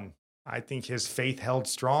he won. I think his faith held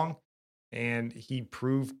strong, and he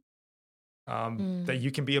proved that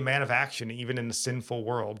you can be a man of action even in a sinful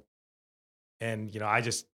world. And, you know,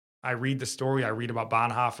 I read the story, I read about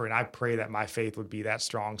Bonhoeffer, and I pray that my faith would be that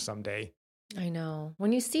strong someday. I know.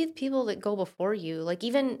 When you see people that go before you, like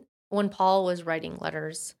even when Paul was writing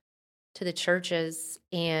letters to the churches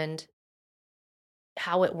and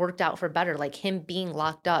how it worked out for better, like him being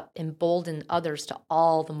locked up emboldened others to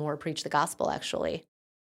all the more preach the gospel, actually.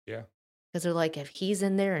 Yeah. Because they're like, if he's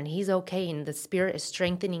in there and he's okay and the Spirit is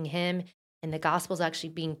strengthening him and the gospel's actually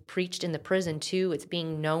being preached in the prison too, it's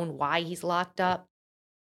being known why he's locked up,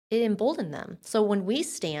 it emboldened them. So when we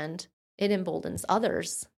stand, it emboldens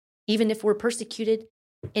others. Even if we're persecuted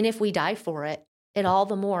and if we die for it, it all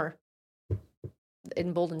the more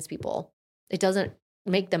emboldens people. It doesn't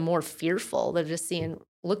make them more fearful. They're just seeing,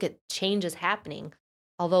 look at changes happening.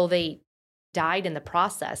 Although they died in the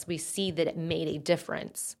process, we see that it made a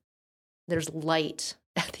difference. There's light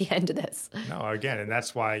at the end of this. No, again, and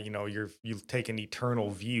that's why, you know, you take an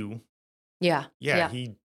eternal view. Yeah.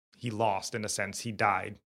 He lost in a sense. He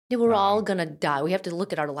died. Yeah, we're all gonna die. We have to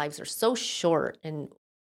look at our lives. They're so short, and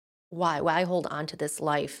why hold on to this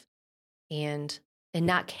life and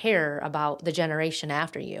not care about the generation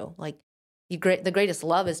after you? Like the greatest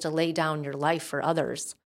love is to lay down your life for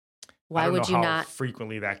others. Why would you not?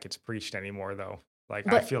 Frequently that gets preached anymore, though. Like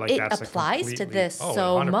but I feel like it that's applies to this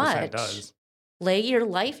so much. Does. Lay your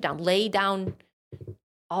life down. Lay down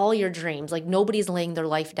all your dreams. Like nobody's laying their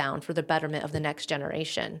life down for the betterment of the next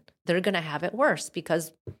generation. They're gonna have it worse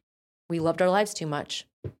because we loved our lives too much.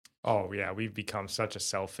 Oh yeah, we've become such a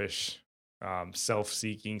selfish,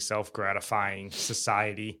 self-seeking, self-gratifying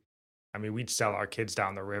society. I mean, we'd sell our kids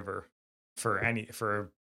down the river for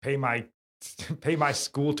pay my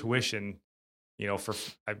school tuition. You know,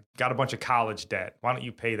 I've got a bunch of college debt. Why don't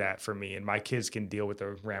you pay that for me? And my kids can deal with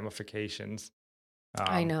the ramifications.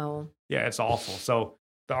 I know. Yeah, it's awful. So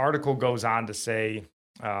the article goes on to say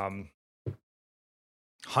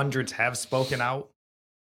hundreds have spoken out.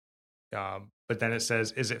 But then it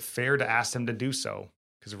says, is it fair to ask them to do so?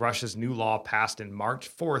 Because Russia's new law passed in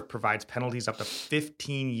March 4th provides penalties up to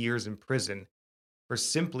 15 years in prison for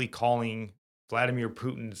simply calling Vladimir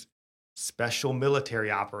Putin's special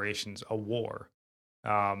military operations a war.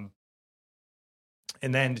 And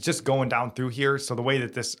then just going down through here. So the way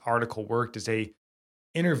that this article worked is they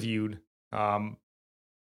interviewed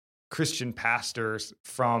Christian pastors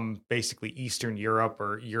from basically Eastern Europe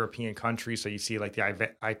or European countries. So you see like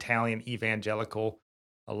the Italian Evangelical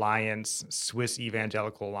Alliance, Swiss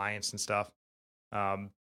Evangelical Alliance and stuff.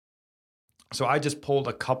 So I just pulled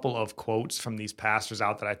a couple of quotes from these pastors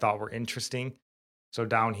out that I thought were interesting. So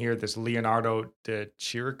down here, this Leonardo de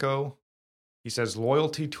Chirico, he says,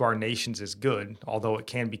 loyalty to our nations is good, although it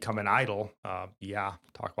can become an idol. Yeah,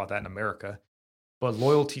 talk about that in America. But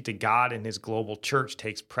loyalty to God and his global church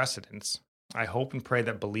takes precedence. I hope and pray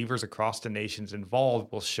that believers across the nations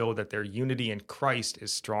involved will show that their unity in Christ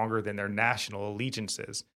is stronger than their national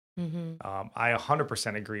allegiances. Mm-hmm. I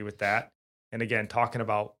 100% agree with that. And again, talking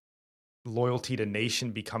about loyalty to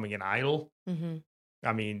nation becoming an idol. Mm-hmm.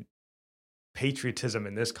 I mean, patriotism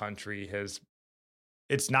in this country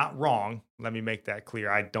it's not wrong. Let me make that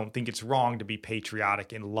clear. I don't think it's wrong to be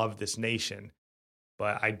patriotic and love this nation.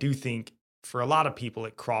 But I do think for a lot of people,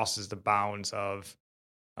 it crosses the bounds of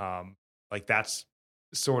like that's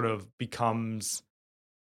sort of becomes,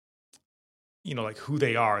 you know, like who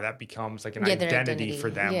they are. That becomes like an identity for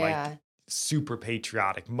them, like super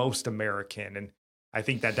patriotic, most American. And I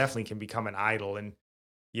think that definitely can become an idol. And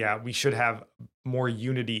yeah, we should have more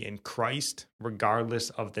unity in Christ, regardless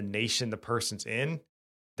of the nation the person's in,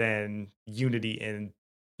 than unity in,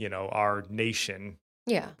 you know, our nation,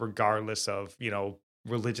 regardless of, you know,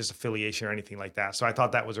 religious affiliation or anything like that. So I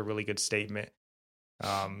thought that was a really good statement.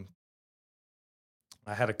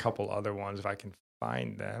 I had a couple other ones if I can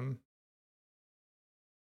find them.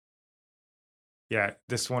 Yeah,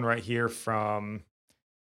 this one right here from...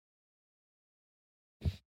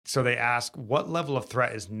 So they ask, what level of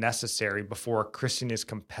threat is necessary before a Christian is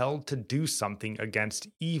compelled to do something against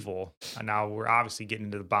evil? And now we're obviously getting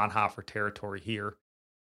into the Bonhoeffer territory here.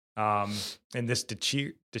 And this De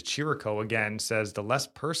Chirico again says, the less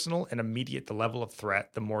personal and immediate the level of threat,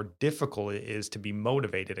 the more difficult it is to be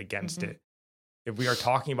motivated against it. if we are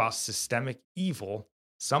talking about systemic evil,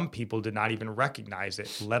 some people did not even recognize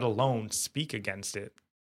it, let alone speak against it.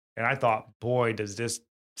 And I thought, boy, does this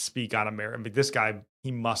speak on America. I mean, this guy,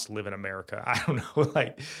 he must live in America. I don't know,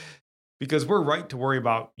 like, because we're right to worry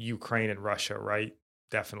about Ukraine and Russia, right?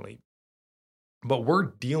 Definitely. But we're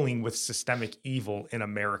dealing with systemic evil in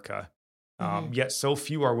America. Yet so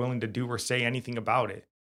few are willing to do or say anything about it.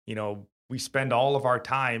 You know, we spend all of our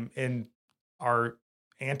time, in our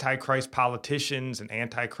antichrist politicians and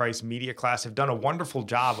antichrist media class have done a wonderful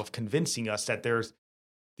job of convincing us that there's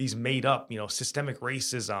these made up, systemic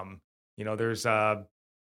racism, there's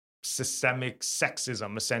systemic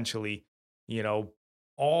sexism, essentially,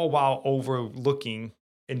 all while overlooking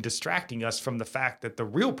and distracting us from the fact that the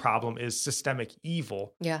real problem is systemic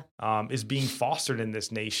evil is being fostered in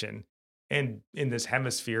this nation and in this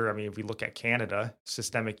hemisphere. I mean, if we look at Canada,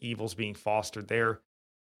 systemic evil is being fostered there.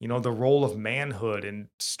 The role of manhood and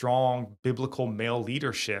strong biblical male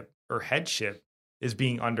leadership or headship is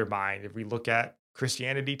being undermined. If we look at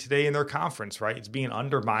Christianity Today in their conference, right, it's being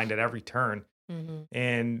undermined at every turn.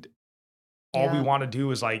 And all we want to do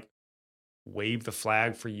is like wave the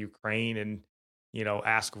flag for Ukraine and,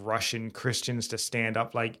 ask Russian Christians to stand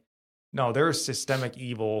up. Like, no, there is systemic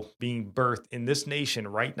evil being birthed in this nation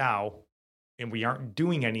right now, and we aren't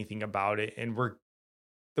doing anything about it. And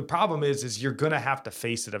the problem is you're going to have to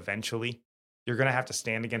face it eventually. You're going to have to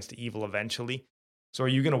stand against the evil eventually. So are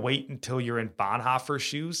you going to wait until you're in Bonhoeffer's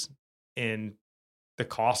shoes and the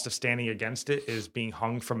cost of standing against it is being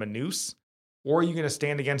hung from a noose? Or are you going to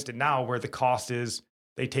stand against it now where the cost is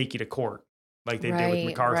they take you to court like they did with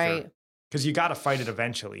MacArthur? Because you got to fight it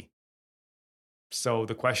eventually. So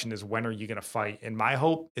the question is, when are you going to fight? And my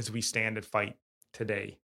hope is we stand and fight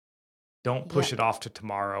today. Don't push it off to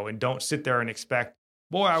tomorrow, and don't sit there and expect,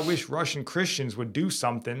 boy, I wish Russian Christians would do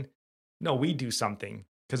something. No, we do something.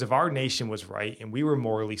 Because if our nation was right and we were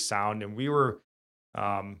morally sound and we were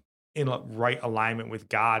in right alignment with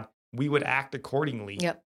God, we would act accordingly.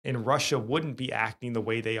 And Russia wouldn't be acting the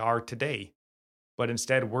way they are today. But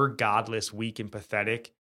instead, we're godless, weak, and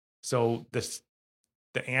pathetic. So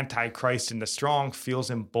the Antichrist and the strong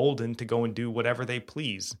feels emboldened to go and do whatever they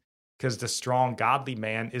please, because the strong, godly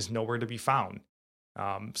man is nowhere to be found.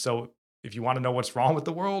 So if you want to know what's wrong with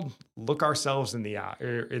the world, look ourselves in the eye,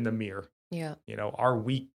 in the mirror. Our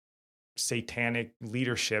weak, satanic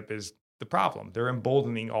leadership is the problem. They're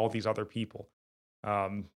emboldening all these other people.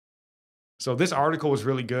 So this article was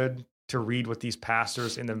really good to read what these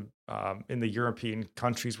pastors in the European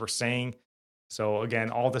countries were saying. So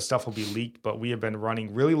again, all this stuff will be leaked, but we have been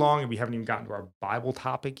running really long and we haven't even gotten to our Bible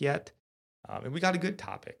topic yet. And we got a good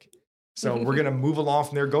topic. So we're going to move along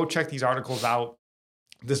from there. Go check these articles out.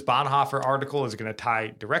 This Bonhoeffer article is going to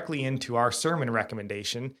tie directly into our sermon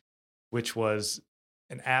recommendation, which was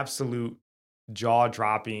an absolute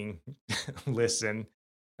jaw-dropping listen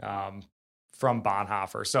from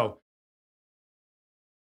Bonhoeffer. So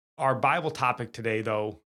our Bible topic today,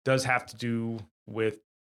 though, does have to do with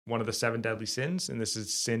one of the 7 deadly sins, and this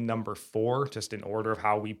is sin number 4, just in order of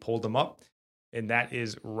how we pulled them up, and that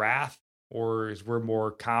is wrath, or as we're more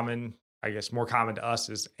common to us,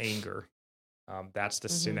 is anger. That's the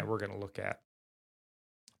sin that we're going to look at.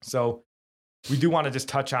 So we do want to just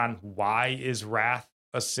touch on, why is wrath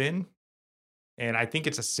a sin? And I think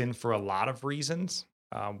it's a sin for a lot of reasons.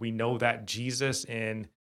 We know that Jesus in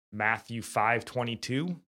Matthew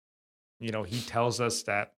 5:22, he tells us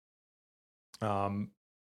that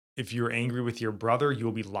if you're angry with your brother, you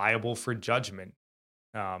will be liable for judgment.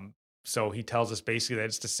 So he tells us basically that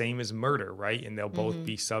it's the same as murder, right? And they'll both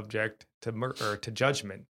be subject to to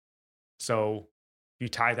judgment. So if you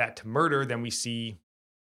tie that to murder, then we see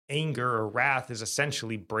anger or wrath is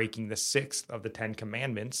essentially breaking the 6th of the 10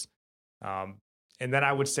 commandments. And then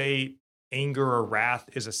I would say anger or wrath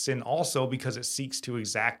is a sin also because it seeks to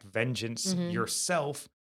exact vengeance yourself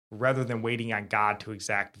rather than waiting on God to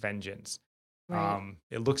exact vengeance. Right.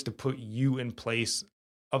 It looks to put you in place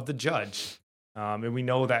of the judge. And we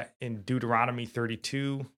know that in Deuteronomy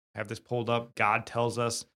 32, I have this pulled up, God tells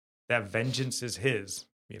us that vengeance is his.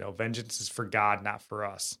 Vengeance is for God, not for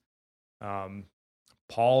us.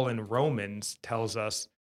 Paul in Romans tells us,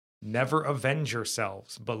 never avenge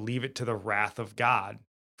yourselves, but leave it to the wrath of God.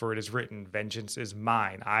 For it is written, vengeance is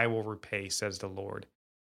mine, I will repay, says the Lord.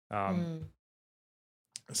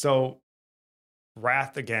 So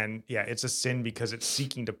wrath, again, it's a sin because it's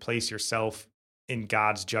seeking to place yourself in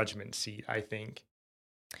God's judgment seat, I think.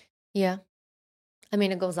 Yeah. I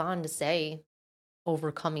mean, it goes on to say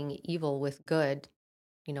overcoming evil with good,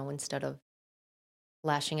 instead of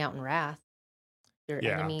lashing out in wrath. Your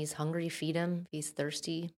enemy's hungry, feed him. If he's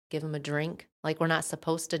thirsty, give him a drink. Like, we're not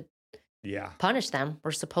supposed to Yeah. punish them.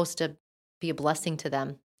 We're supposed to be a blessing to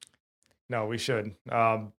them. No, we should.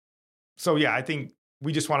 So yeah, I think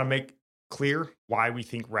we just want to make clear why we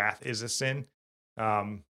think wrath is a sin.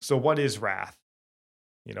 So what is wrath?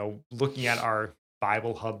 Looking at our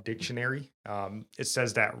Bible Hub dictionary, it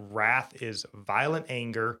says that wrath is violent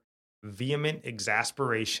anger, vehement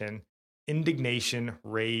exasperation, indignation,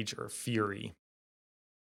 rage, or fury.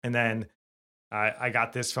 And then I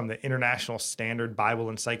got this from the International Standard Bible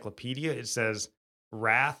Encyclopedia. It says,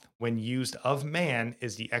 wrath, when used of man,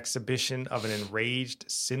 is the exhibition of an enraged,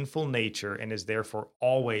 sinful nature and is therefore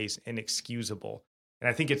always inexcusable. And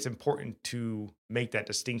I think it's important to make that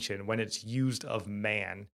distinction when it's used of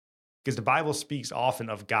man, because the Bible speaks often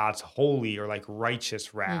of God's holy or like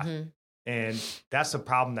righteous wrath. Mm-hmm. And that's the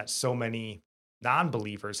problem that so many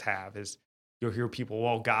non-believers have is you'll hear people,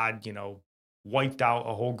 well, God, wiped out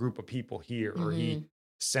a whole group of people here, or he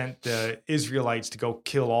sent the Israelites to go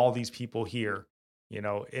kill all these people here,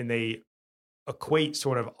 and they equate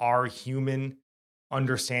sort of our human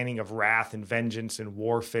understanding of wrath and vengeance and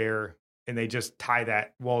warfare. And they just tie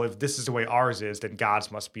that, well, if this is the way ours is, then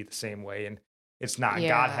God's must be the same way. And it's not. Yeah.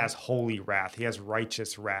 God has holy wrath. He has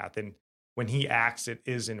righteous wrath. And when he acts, it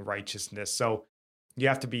is in righteousness. So you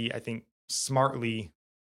have to be, I think, smartly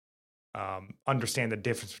understand the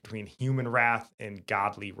difference between human wrath and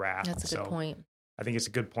godly wrath. That's a good point. I think it's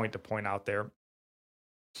a good point to point out there.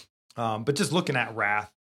 But just looking at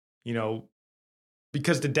wrath,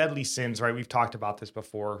 because the deadly sins, right? We've talked about this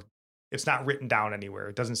before. It's not written down anywhere.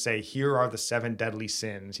 It doesn't say, here are the 7 deadly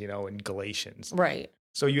sins, in Galatians. Right.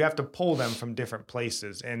 So you have to pull them from different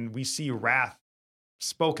places. And we see wrath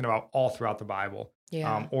spoken about all throughout the Bible.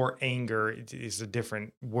 Yeah. Or anger is a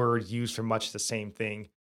different word used for much the same thing.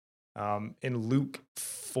 In Luke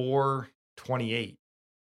 4:28,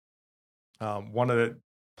 one of the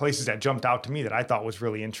places that jumped out to me that I thought was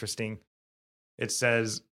really interesting, it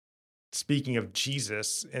says, speaking of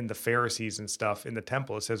Jesus and the Pharisees and stuff in the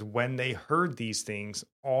temple, it says, when they heard these things,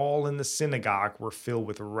 all in the synagogue were filled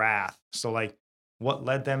with wrath. So like what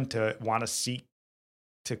led them to want to seek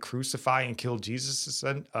to crucify and kill Jesus,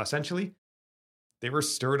 essentially? They were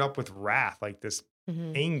stirred up with wrath, like this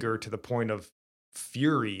anger to the point of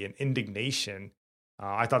fury and indignation.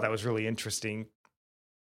 I thought that was really interesting.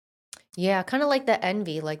 Yeah, kind of like the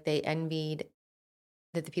envy, like they envied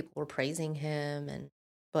that the people were praising him,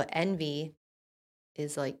 but envy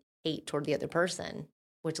is like hate toward the other person,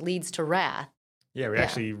 which leads to wrath. Yeah, we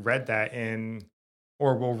actually read that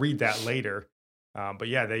or we'll read that later. But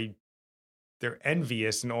yeah, they're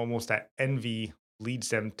envious, and almost that envy leads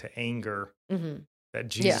them to anger, that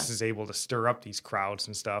Jesus is able to stir up these crowds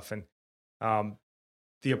and stuff. And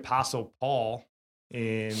the Apostle Paul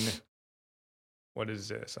in, what is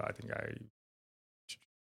this?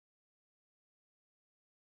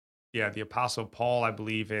 The Apostle Paul, I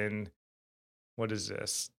believe in, what is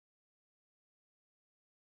this?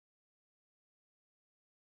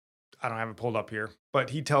 I don't have it pulled up here, but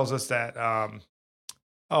he tells us that,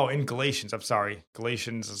 in Galatians,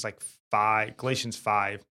 Galatians is like 5, Galatians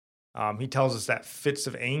 5. He tells us that fits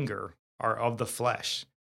of anger are of the flesh,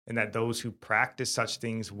 and that those who practice such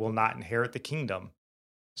things will not inherit the kingdom.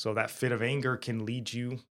 So that fit of anger can lead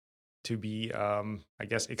you to be,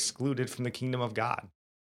 excluded from the kingdom of God.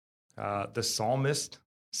 The psalmist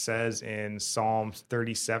says in Psalm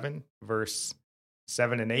 37, verse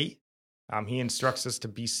 7 and 8, he instructs us to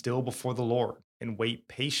be still before the Lord and wait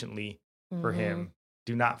patiently for him.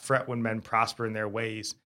 Do not fret when men prosper in their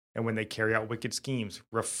ways, and when they carry out wicked schemes.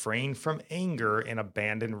 Refrain from anger and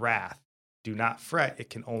abandon wrath. Do not fret, it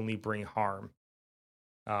can only bring harm.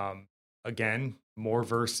 Again, more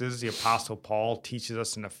verses. The Apostle Paul teaches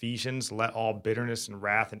us in Ephesians, let all bitterness and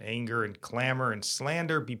wrath and anger and clamor and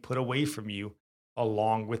slander be put away from you,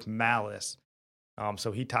 along with malice.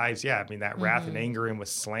 So he ties, that wrath and anger in with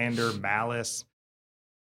slander, malice.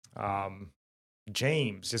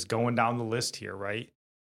 James, just going down the list here, right?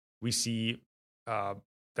 We see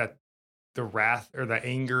that the wrath or the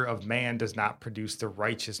anger of man does not produce the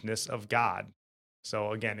righteousness of God.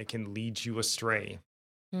 So again, it can lead you astray.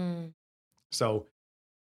 So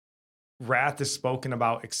wrath is spoken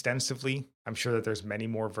about extensively. I'm sure that there's many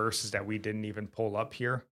more verses that we didn't even pull up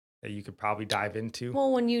here that you could probably dive into.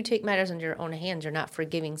 Well, when you take matters into your own hands, you're not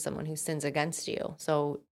forgiving someone who sins against you.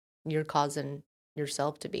 So you're causing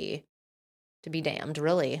yourself to be damned,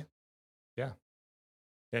 really. Yeah.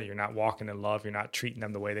 Yeah, you're not walking in love. You're not treating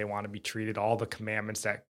them the way they want to be treated. All the commandments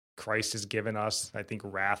that Christ has given us, I think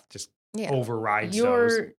wrath just overrides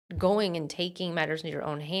those. You're going and taking matters into your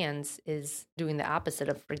own hands is doing the opposite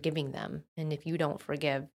of forgiving them. And if you don't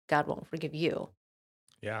forgive, God won't forgive you.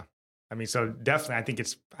 Yeah. I mean, so definitely, I think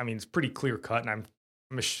it's pretty clear cut, and I'm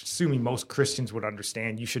assuming most Christians would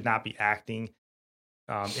understand you should not be acting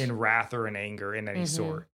in wrath or in anger in any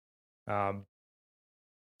sort. But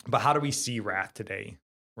how do we see wrath today,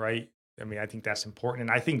 right? I mean, I think that's important.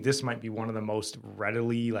 And I think this might be one of the most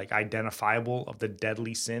readily like identifiable of the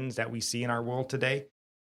deadly sins that we see in our world today.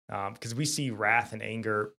 Because we see wrath and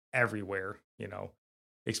anger everywhere, you know,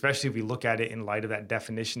 especially if we look at it in light of that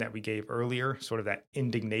definition that we gave earlier, sort of that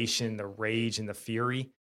indignation, the rage, and the fury.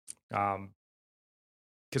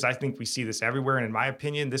 Because I think we see this everywhere. And in my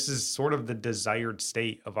opinion, this is sort of the desired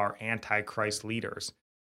state of our antichrist leaders.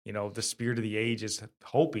 You know, the spirit of the age is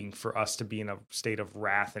hoping for us to be in a state of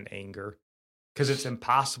wrath and anger, because it's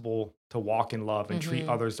impossible to walk in love and treat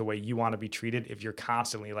others the way you want to be treated if you're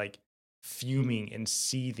constantly like fuming and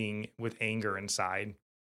seething with anger inside.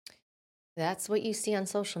 That's what you see on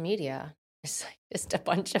social media. It's like just a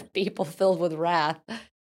bunch of people filled with wrath.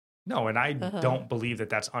 No, and I don't believe that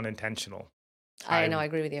that's unintentional. I know, I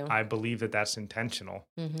agree with you. I believe that that's intentional.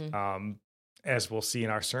 As we'll see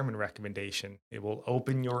in our sermon recommendation, it will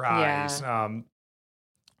open your eyes.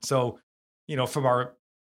 So, you know, from our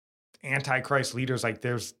antichrist leaders, like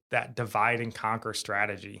there's that divide and conquer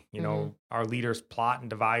strategy. You know, our leaders plot and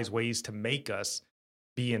devise ways to make us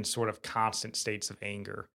be in sort of constant states of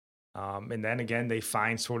anger. And then again, they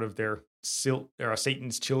find sort of their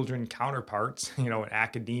Satan's children counterparts, you know, in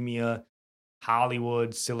academia,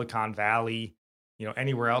 Hollywood, Silicon Valley, you know,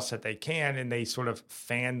 anywhere else that they can. And they sort of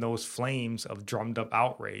fan those flames of drummed up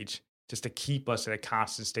outrage just to keep us in a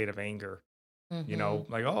constant state of anger. You know,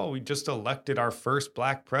 like, oh, we just elected our first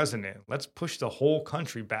black president. Let's push the whole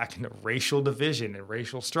country back into racial division and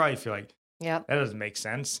racial strife. You're like, that doesn't make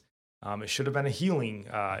sense. It should have been a healing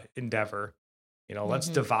endeavor. You know, let's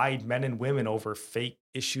divide men and women over fake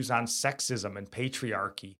issues on sexism and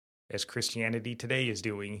patriarchy, as Christianity today is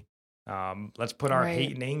doing. Let's put our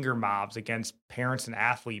hate and anger mobs against parents and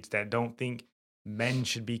athletes that don't think men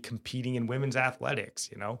should be competing in women's athletics,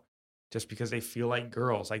 you know, just because they feel like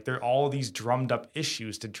girls. Like, there are all these drummed up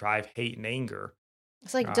issues to drive hate and anger.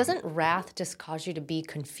 It's like, doesn't wrath just cause you to be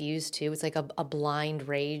confused too? It's like a blind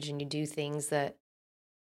rage, and you do things that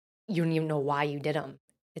you don't even know why you did them.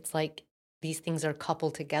 It's like these things are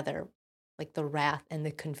coupled together, like the wrath and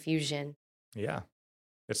the confusion. Yeah.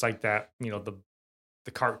 It's like that, you know, the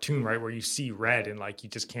cartoon, right, where you see red and like you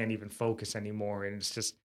just can't even focus anymore. And it's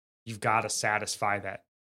just, you've got to satisfy that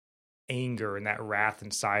anger and that wrath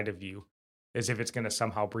inside of you as if it's going to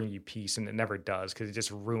somehow bring you peace. And it never does, because it just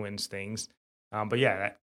ruins things. But yeah,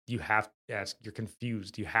 that you have, as you're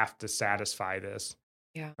confused, you have to satisfy this.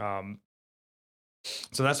 Yeah.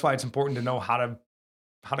 So that's why it's important to know how to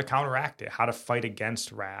counteract it, how to fight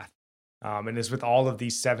against wrath. And as with all of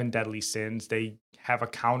these 7 deadly sins, they have a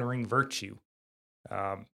countering virtue.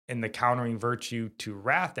 And the countering virtue to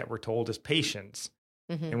wrath that we're told is patience.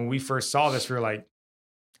 And when we first saw this, we were like,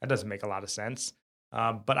 that doesn't make a lot of sense.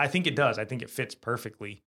 But I think it does. I think it fits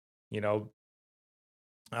perfectly, you know,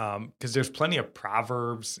 because there's plenty of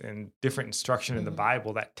proverbs and different instruction in the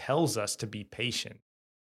Bible that tells us to be patient.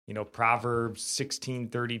 You know, Proverbs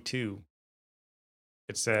 16:32,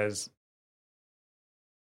 it says,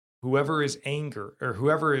 whoever is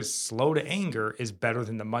slow to anger is better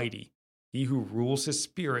than the mighty. He who rules his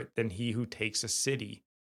spirit than he who takes a city.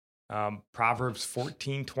 Proverbs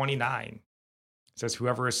 14:29 says,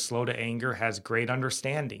 whoever is slow to anger has great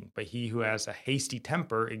understanding, but he who has a hasty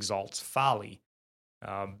temper exalts folly.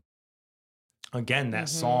 Again, that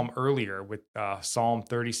psalm earlier with Psalm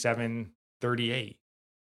 37:38.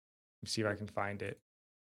 Let me see if I can find it.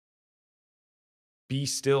 Be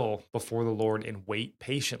still before the Lord and wait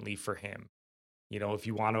patiently for him. You know, if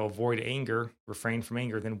you want to avoid anger, refrain from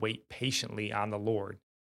anger, then wait patiently on the Lord.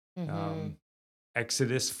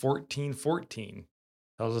 Exodus 14:14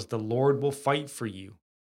 tells us the Lord will fight for you,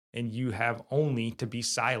 and you have only to be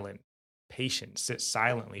silent. Patient, sit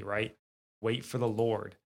silently, right? Wait for the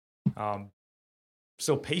Lord.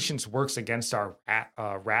 So patience works against our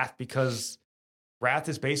wrath, because wrath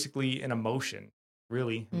is basically an emotion,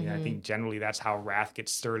 really. I mean, I think generally that's how wrath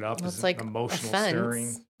gets stirred up. It's like emotional offense,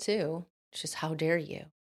 stirring too. It's just, how dare you?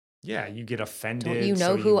 Yeah, you get offended. Don't you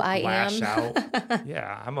know who I lash am? out.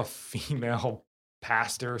 Yeah, I'm a female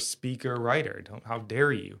pastor, speaker, writer. How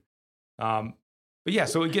dare you? But yeah,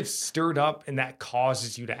 so it gets stirred up, and that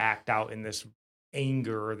causes you to act out in this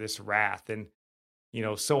anger or this wrath. And, you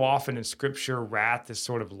know, so often in scripture, wrath is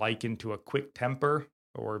sort of likened to a quick temper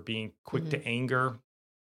or being quick to anger.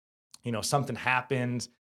 You know, something happens,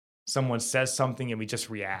 someone says something, and we just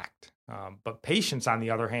react. But patience, on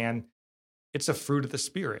the other hand, it's a fruit of the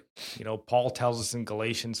Spirit. Paul tells us in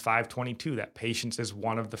Galatians 5:22 that patience is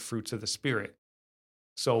one of the fruits of the Spirit.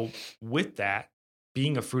 So with that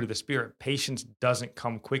being a fruit of the Spirit, patience doesn't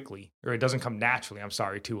come quickly, or it doesn't come naturally,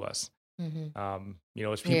 to us.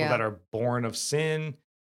 As people that are born of sin,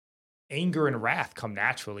 anger and wrath come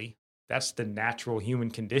naturally. That's the natural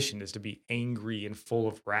human condition, is to be angry and full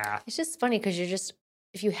of wrath. It's just funny because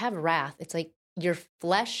if you have wrath, it's like your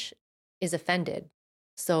flesh is offended.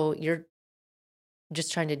 So you're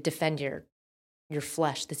just trying to defend your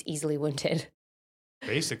flesh that's easily wounded.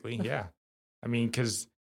 Basically, yeah. I mean, because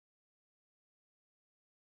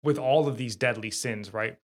with all of these deadly sins,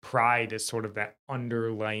 right? Pride is sort of that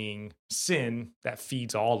underlying sin that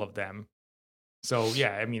feeds all of them. So,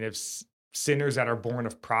 yeah, I mean, if sinners that are born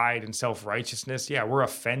of pride and self-righteousness, yeah, we're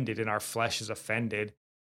offended and our flesh is offended.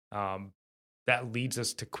 That leads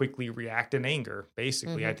us to quickly react in anger,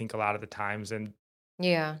 basically, I think a lot of the times. And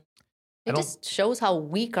yeah, it just shows how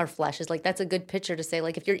weak our flesh is. Like, that's a good picture to say,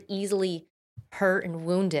 like, if you're easily hurt and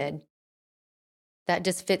wounded, that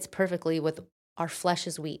just fits perfectly with our flesh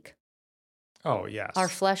is weak. Oh, yes. Our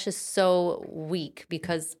flesh is so weak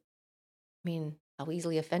because, how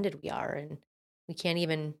easily offended we are. And we can't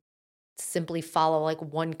even simply follow like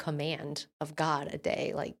one command of God a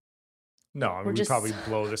day. Like, no, we probably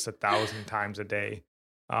blow this 1,000 times a day.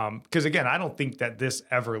 Because again, I don't think that this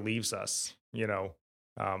ever leaves us,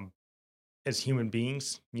 as human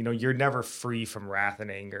beings. You're never free from wrath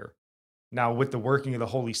and anger. Now, with the working of the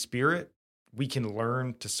Holy Spirit, we can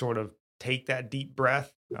learn to sort of take that deep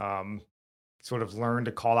breath, sort of learn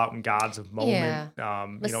to call out in God's moment.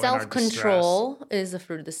 But self-control is a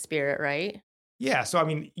fruit of the Spirit, right? Yeah. So,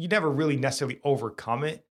 you never really necessarily overcome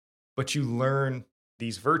it, but you learn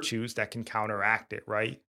these virtues that can counteract it,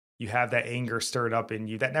 right? You have that anger stirred up in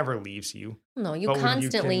you that never leaves you. No, you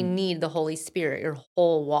constantly need the Holy Spirit your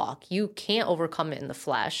whole walk. You can't overcome it in the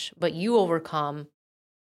flesh, but you overcome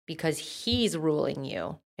because He's ruling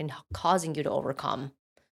you and causing you to overcome.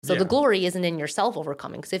 So the glory isn't in yourself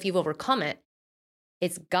overcoming, because if you've overcome it,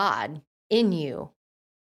 it's God in you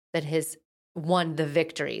that has won the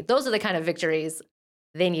victory. Those are the kind of victories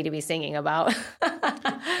they need to be singing about.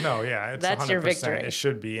 No, yeah, it's that's 100%, your victory. It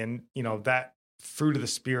should be. And, that fruit of the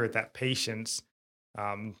Spirit, that patience,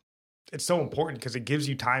 it's so important because it gives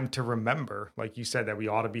you time to remember, like you said, that we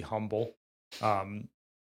ought to be humble.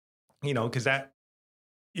 Because that,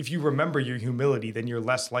 if you remember your humility, then you're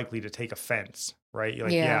less likely to take offense, right? You're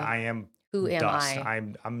like, I am Who dust. am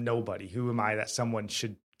I? I'm nobody. Who am I that someone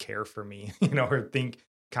should care for me, or think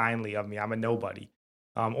kindly of me? I'm a nobody.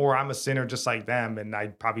 Or I'm a sinner just like them, and I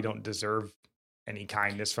probably don't deserve any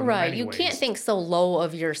kindness from them anyways. You can't think so low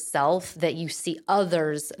of yourself that you see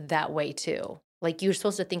others that way too. Like, you're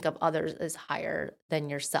supposed to think of others as higher than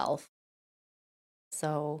yourself.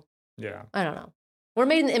 So, yeah, I don't know. We're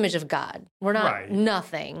made in the image of God. We're not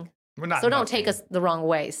nothing. We're not. So don't take us the wrong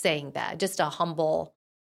way saying that. Just a humble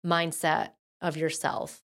mindset of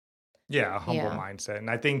yourself. Yeah, a humble mindset. And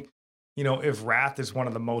I think, if wrath is one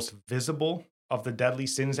of the most visible of the deadly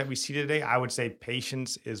sins that we see today, I would say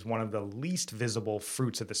patience is one of the least visible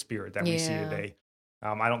fruits of the Spirit that we see today.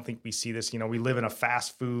 I don't think we see this. We live in a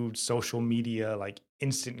fast food, social media, like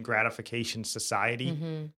instant gratification society.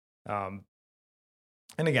 Mm-hmm.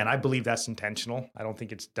 And again, I believe that's intentional. I don't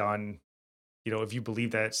think it's done. If you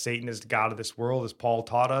believe that Satan is the god of this world, as Paul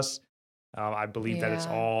taught us, I believe that it's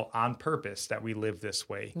all on purpose that we live this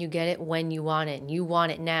way. You get it when you want it, and you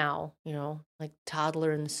want it now, like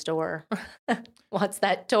toddler in the store wants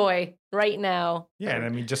that toy right now. Yeah,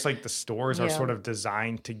 and just like the stores are sort of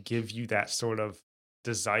designed to give you that sort of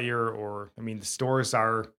desire, or, the stores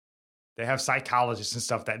they have psychologists and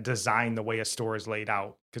stuff that design the way a store is laid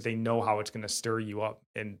out because they know how it's going to stir you up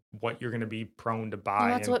and what you're going to be prone to buy. Well,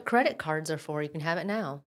 that's what credit cards are for. You can have it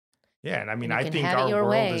now. Yeah, and I think our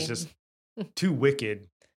world is just too wicked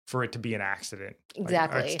for it to be an accident.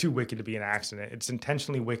 Exactly. It's too wicked to be an accident. It's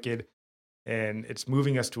intentionally wicked, and it's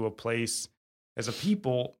moving us to a place as a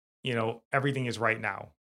people, everything is right now.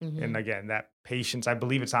 Mm-hmm. And again, that patience, I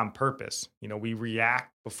believe it's on purpose. We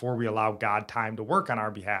react before we allow God time to work on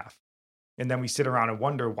our behalf. And then we sit around and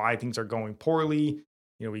wonder why things are going poorly.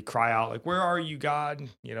 We cry out like, where are you, God?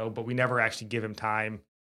 But we never actually give him time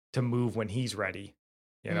to move when he's ready,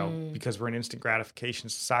 because we're an instant gratification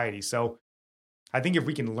society. So I think if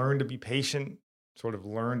we can learn to be patient, sort of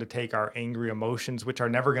learn to take our angry emotions, which are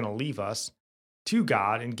never going to leave us, to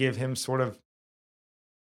God and give him sort of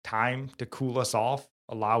time to cool us off,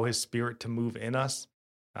 allow his Spirit to move in us,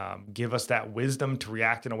 give us that wisdom to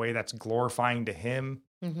react in a way that's glorifying to him,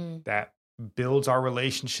 that builds our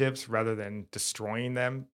relationships rather than destroying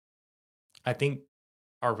them. I think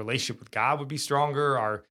our relationship with God would be stronger.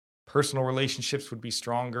 Our personal relationships would be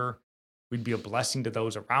stronger. We'd be a blessing to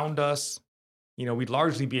those around us. We'd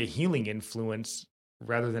largely be a healing influence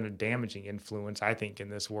rather than a damaging influence, I think, in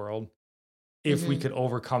this world. If we could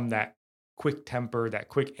overcome that quick temper, that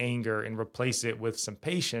quick anger, and replace it with some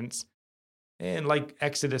patience. And like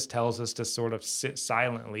Exodus tells us, to sort of sit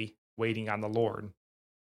silently, waiting on the Lord.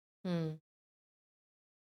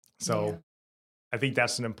 So I think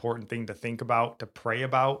that's an important thing to think about, to pray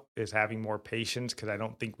about, is having more patience, because I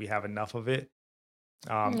don't think we have enough of it.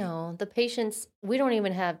 No, the patience, we don't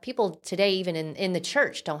even have, people today, even in the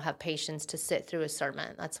church, don't have patience to sit through a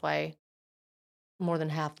sermon. That's why more than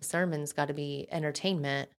half the sermons got to be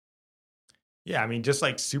entertainment. Yeah, I mean, just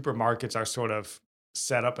like supermarkets are sort of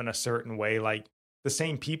set up in a certain way, like the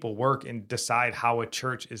same people work and decide how a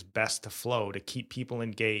church is best to flow, to keep people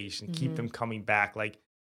engaged and keep them coming back. Like,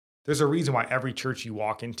 there's a reason why every church you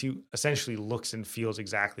walk into essentially looks and feels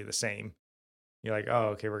exactly the same. You're like, oh,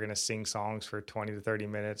 okay, we're going to sing songs for 20 to 30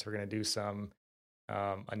 minutes. We're going to do some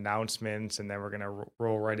announcements, and then we're going to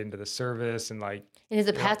roll right into the service. And as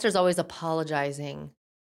the pastor's always apologizing.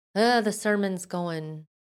 The sermon's going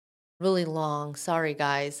really long. Sorry,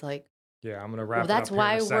 guys. Yeah, I'm going to wrap it up. That's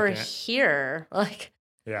why we're here.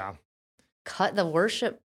 Cut the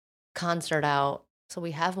worship concert out so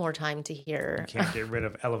we have more time to hear. You can't get rid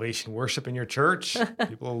of elevation worship in your church.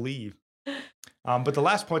 People will leave. But the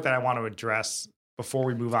last point that I want to address before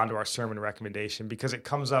we move on to our sermon recommendation, because it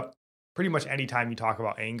comes up pretty much anytime you talk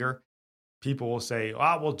about anger, people will say,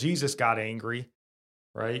 well, Jesus got angry,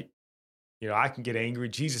 right? I can get angry.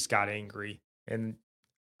 Jesus got angry. And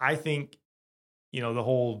I think, the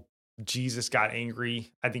whole Jesus got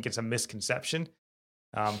angry, I think it's a misconception,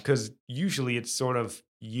 because usually it's sort of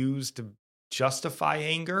used to justify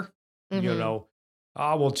anger.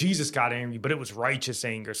 Oh, well, Jesus got angry, but it was righteous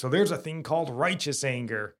anger. So there's a thing called righteous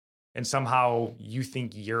anger. And somehow you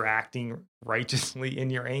think you're acting righteously in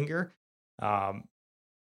your anger.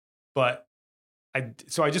 But I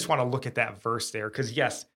just want to look at that verse there, because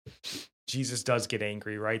yes, Jesus does get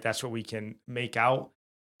angry, right? That's what we can make out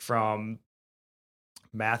from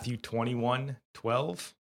Matthew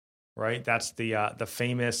 21:12, right? That's the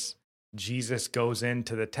famous Jesus goes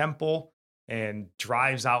into the temple and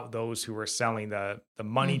drives out those who were selling the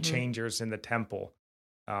money changers in the temple.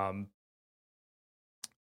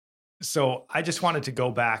 So I just wanted to go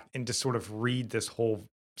back and just sort of read this whole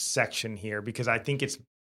section here, because I think it's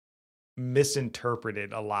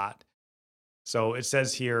misinterpreted a lot. So it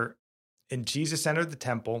says here, and Jesus entered the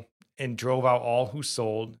temple and drove out all who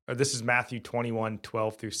sold, or this is Matthew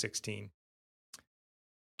 21:12 through 16.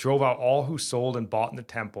 Drove out all who sold and bought in the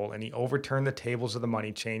temple, and he overturned the tables of the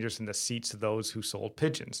money changers and the seats of those who sold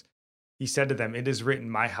pigeons. He said to them, it is written,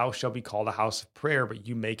 my house shall be called a house of prayer, but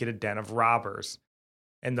you make it a den of robbers.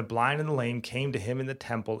 And the blind and the lame came to him in the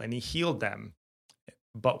temple, and he healed them.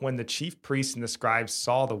 But when the chief priests and the scribes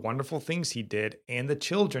saw the wonderful things he did, and the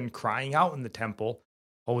children crying out in the temple,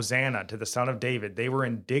 Hosanna to the Son of David, they were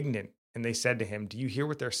indignant, and they said to him, do you hear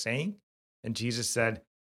what they're saying? And Jesus said,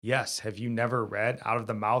 yes, have you never read, out of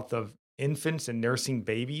the mouth of infants and nursing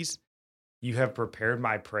babies, you have prepared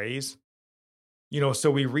my praise?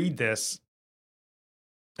 So we read this,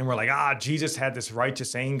 and we're like, Jesus had this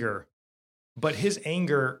righteous anger. But his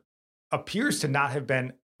anger appears to not have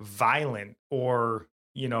been violent or,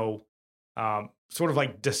 sort of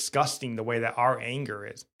like disgusting the way that our anger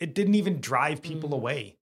is. It didn't even drive people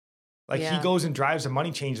away. He goes and drives the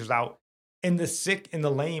money changers out, and the sick and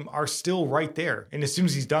the lame are still right there. And as soon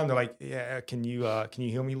as he's done, they're like, yeah, can you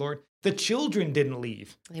heal me, Lord? The children didn't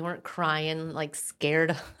leave. They weren't crying,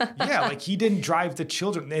 scared. Yeah, he didn't drive the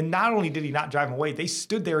children. And not only did he not drive them away, they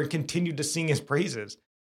stood there and continued to sing his praises.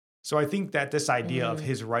 So I think that this idea of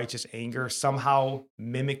his righteous anger somehow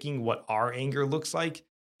mimicking what our anger looks like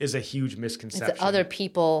is a huge misconception. It's that other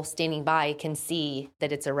people standing by can see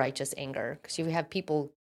that it's a righteous anger. Because you have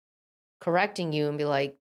people correcting you and be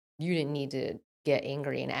like, you didn't need to get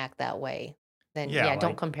angry and act that way. Then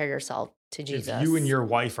don't compare yourself to Jesus. If you and your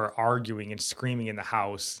wife are arguing and screaming in the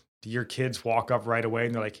house, do your kids walk up right away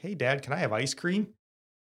and they're like, hey, Dad, can I have ice cream?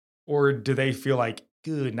 Or do they feel like,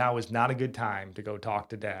 good, now is not a good time to go talk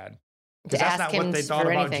to Dad? Because that's not what they thought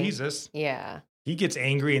about Jesus. Yeah. He gets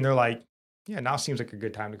angry and they're like, yeah, now seems like a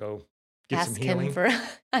good time to go get some healing.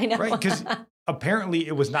 I know. Right? Because apparently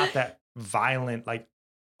it was not that violent,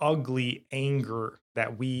 ugly anger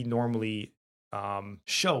that we normally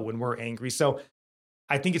show when we're angry. So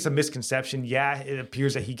I think it's a misconception. Yeah, it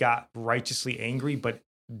appears that he got righteously angry, but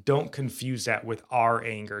don't confuse that with our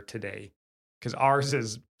anger today, because ours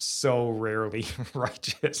is so rarely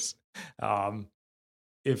righteous.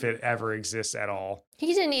 if it ever exists at all.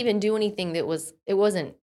 He didn't even do anything it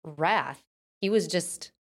wasn't wrath. He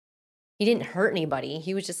didn't hurt anybody.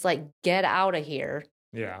 He was just like, get out of here.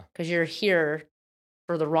 Yeah. Because you're here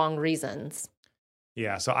for the wrong reasons.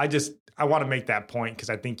 Yeah. So I want to make that point because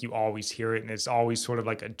I think you always hear it and it's always sort of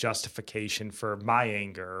like a justification for my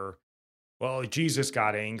anger. Well, Jesus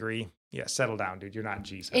got angry. Yeah. Settle down, dude. You're not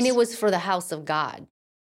Jesus. And it was for the house of God.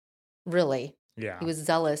 Really. Yeah. He was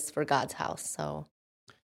zealous for God's house. So.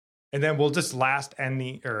 And then we'll just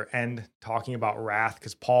end talking about wrath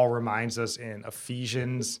because Paul reminds us in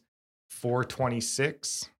Ephesians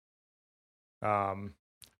 4:26.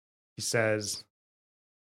 He says,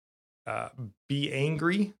 be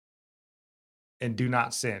angry and do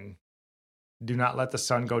not sin. Do not let the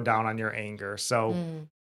sun go down on your anger. So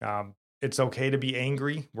it's okay to be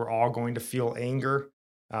angry. We're all going to feel anger.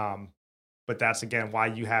 But that's, again, why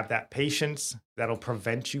you have that patience that'll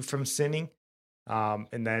prevent you from sinning.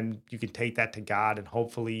 And then you can take that to God and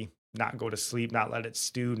hopefully not go to sleep, not let it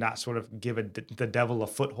stew, not sort of give the devil a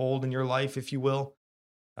foothold in your life, if you will.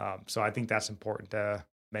 So I think that's important to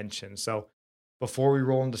mention. So before we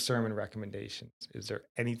roll into sermon recommendations, is there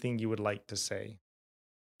anything you would like to say?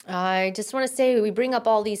 I just want to say we bring up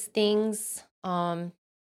all these things, not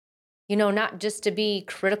just to be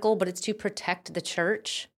critical, but it's to protect the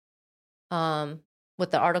church. With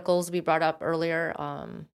the articles we brought up earlier,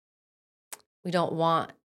 we don't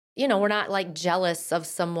want, we're not like jealous of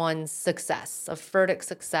someone's success, of Furtick's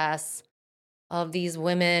success, of these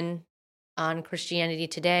women on Christianity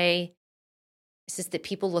Today. It's just that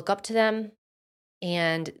people look up to them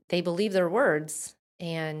and they believe their words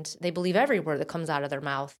and they believe every word that comes out of their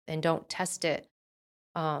mouth and don't test it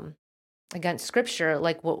against scripture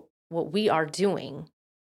like what we are doing.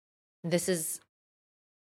 This is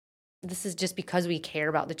just because we care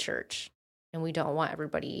about the church and we don't want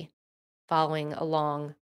everybody following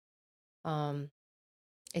along. The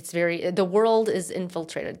world is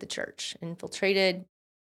infiltrated the church,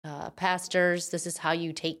 pastors. This is how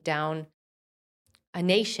you take down a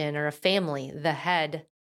nation or a family. The head,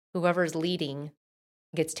 whoever's leading,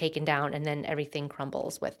 gets taken down and then everything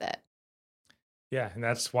crumbles with it. Yeah. And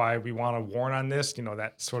that's why we want to warn on this,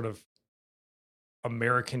 that sort of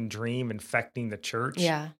American dream infecting the church.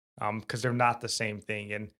 Yeah. Because they're not the same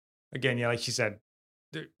thing. And again, yeah, like you said,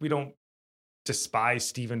 we don't despise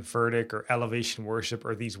Stephen Furtick or Elevation Worship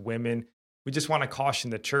or these women. We just want to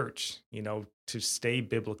caution the church, to stay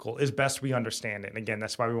biblical as best we understand it. And again,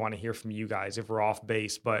 that's why we want to hear from you guys if we're off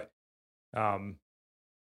base, but to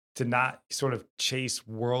not sort of chase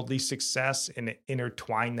worldly success and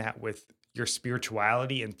intertwine that with your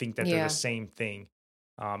spirituality and think that they're the same thing.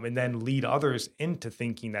 And then lead others into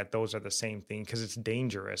thinking that those are the same thing because it's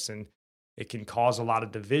dangerous and it can cause a lot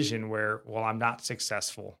of division where, well, I'm not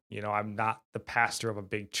successful. I'm not the pastor of a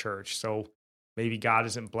big church. So maybe God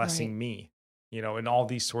isn't blessing me, and all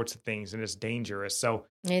these sorts of things. And it's dangerous. So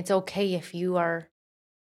it's okay if you're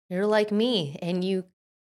like me and you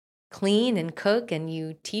clean and cook and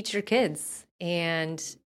you teach your kids and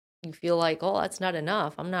you feel like, oh, that's not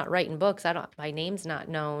enough. I'm not writing books. My name's not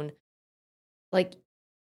known. Like,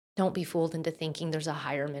 don't be fooled into thinking there's a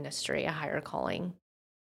higher ministry, a higher calling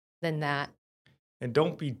than that. And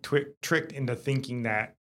don't be tricked into thinking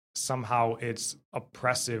that somehow it's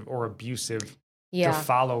oppressive or abusive to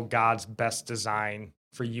follow God's best design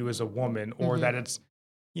for you as a woman, or that it's,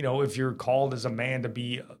 if you're called as a man to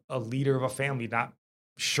be a leader of a family, not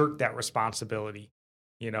shirk that responsibility,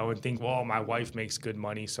 and think, well, my wife makes good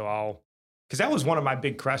money, so because that was one of my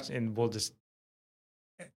big questions, and we'll just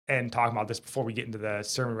end talking about this before we get into the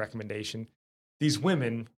sermon recommendation. These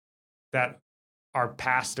women that are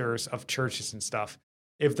pastors of churches and stuff,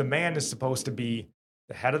 if the man is supposed to be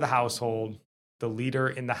the head of the household, the leader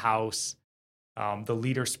in the house, the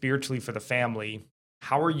leader spiritually for the family,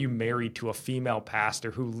 how are you married to a female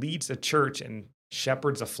pastor who leads a church and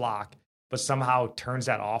shepherds a flock, but somehow turns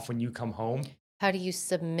that off when you come home? How do you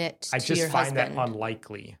submit to your husband? I just find that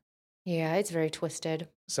unlikely. Yeah, it's very twisted.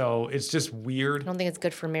 So it's just weird. I don't think it's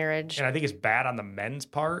good for marriage. And I think it's bad on the men's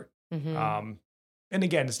part. Mm-hmm. And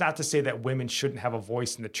again, it's not to say that women shouldn't have a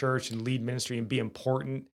voice in the church and lead ministry and be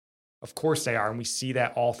important. Of course they are. And we see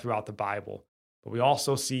that all throughout the Bible. But we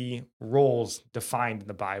also see roles defined in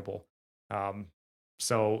the Bible.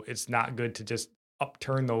 So it's not good to just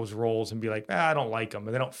upturn those roles and be like, I don't like them.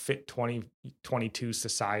 And they don't fit 2022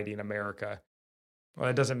 society in America. Well,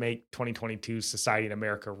 that doesn't make 2022 society in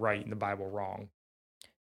America right and the Bible wrong.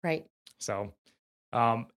 Right. So,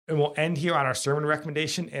 and we'll end here on our sermon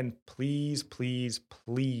recommendation. And please, please,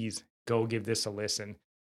 please go give this a listen.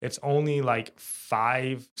 It's only like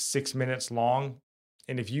 5-6 minutes long.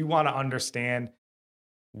 And if you want to understand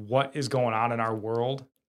what is going on in our world,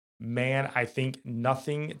 man, I think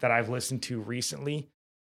nothing that I've listened to recently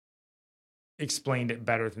explained it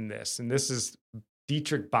better than this. And this is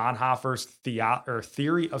Dietrich Bonhoeffer's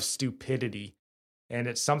Theory of Stupidity. And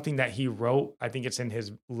it's something that he wrote. I think it's in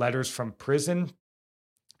his letters from prison.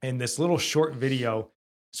 And this little short video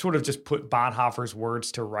sort of just put Bonhoeffer's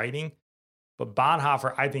words to writing. But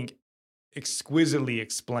Bonhoeffer, I think, exquisitely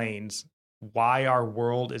explains why our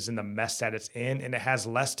world is in the mess that it's in. And it has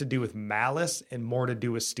less to do with malice and more to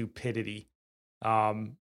do with stupidity.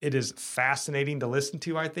 It is fascinating to listen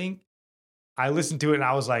to, I think. I listened to it and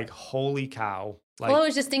I was like, holy cow. Like, well, I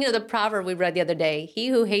was just thinking of the proverb we read the other day. He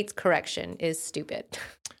who hates correction is stupid.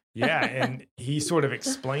 Yeah. And he sort of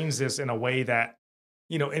explains this in a way that,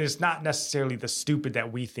 you know, and it's not necessarily the stupid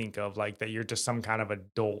that we think of, like that you're just some kind of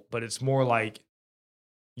adult, but it's more like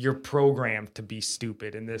you're programmed to be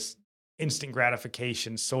stupid in this instant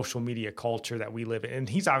gratification, social media culture that we live in. And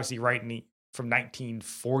he's obviously writing from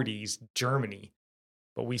 1940s Germany,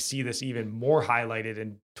 but we see this even more highlighted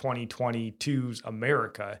in 2022's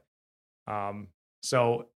America.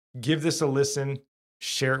 So give this a listen,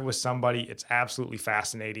 share it with somebody. It's absolutely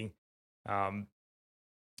fascinating.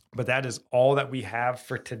 But that is all that we have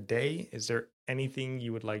for today. Is there anything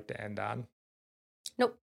you would like to end on?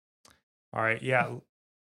 Nope. All right. Yeah.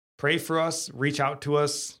 Pray for us, reach out to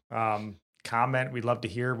us, comment. We'd love to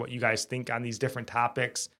hear what you guys think on these different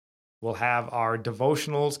topics. We'll have our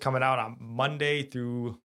devotionals coming out on Monday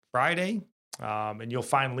through Friday. And you'll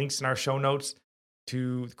find links in our show notes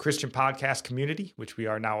to the Christian podcast community, which we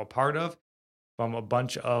are now a part of, from a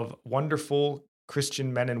bunch of wonderful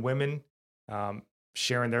Christian men and women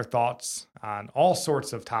sharing their thoughts on all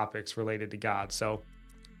sorts of topics related to God. So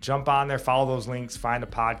jump on there, follow those links, find a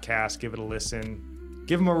podcast, give it a listen,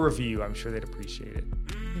 give them a review. I'm sure they'd appreciate it.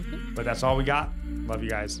 But that's all we got. Love you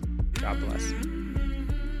guys. God bless.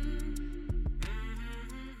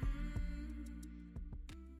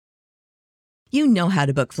 You know how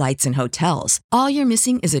to book flights and hotels. All you're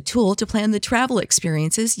missing is a tool to plan the travel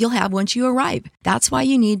experiences you'll have once you arrive. That's why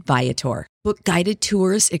you need Viator. Book guided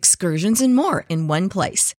tours, excursions, and more in one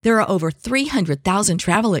place. There are over 300,000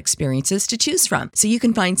 travel experiences to choose from, so you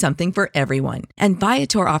can find something for everyone. And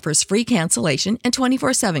Viator offers free cancellation and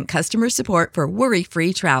 24/7 customer support for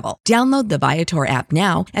worry-free travel. Download the Viator app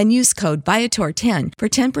now and use code Viator10 for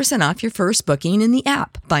 10% off your first booking in the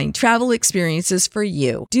app. Find travel experiences for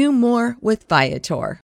you. Do more with Viator.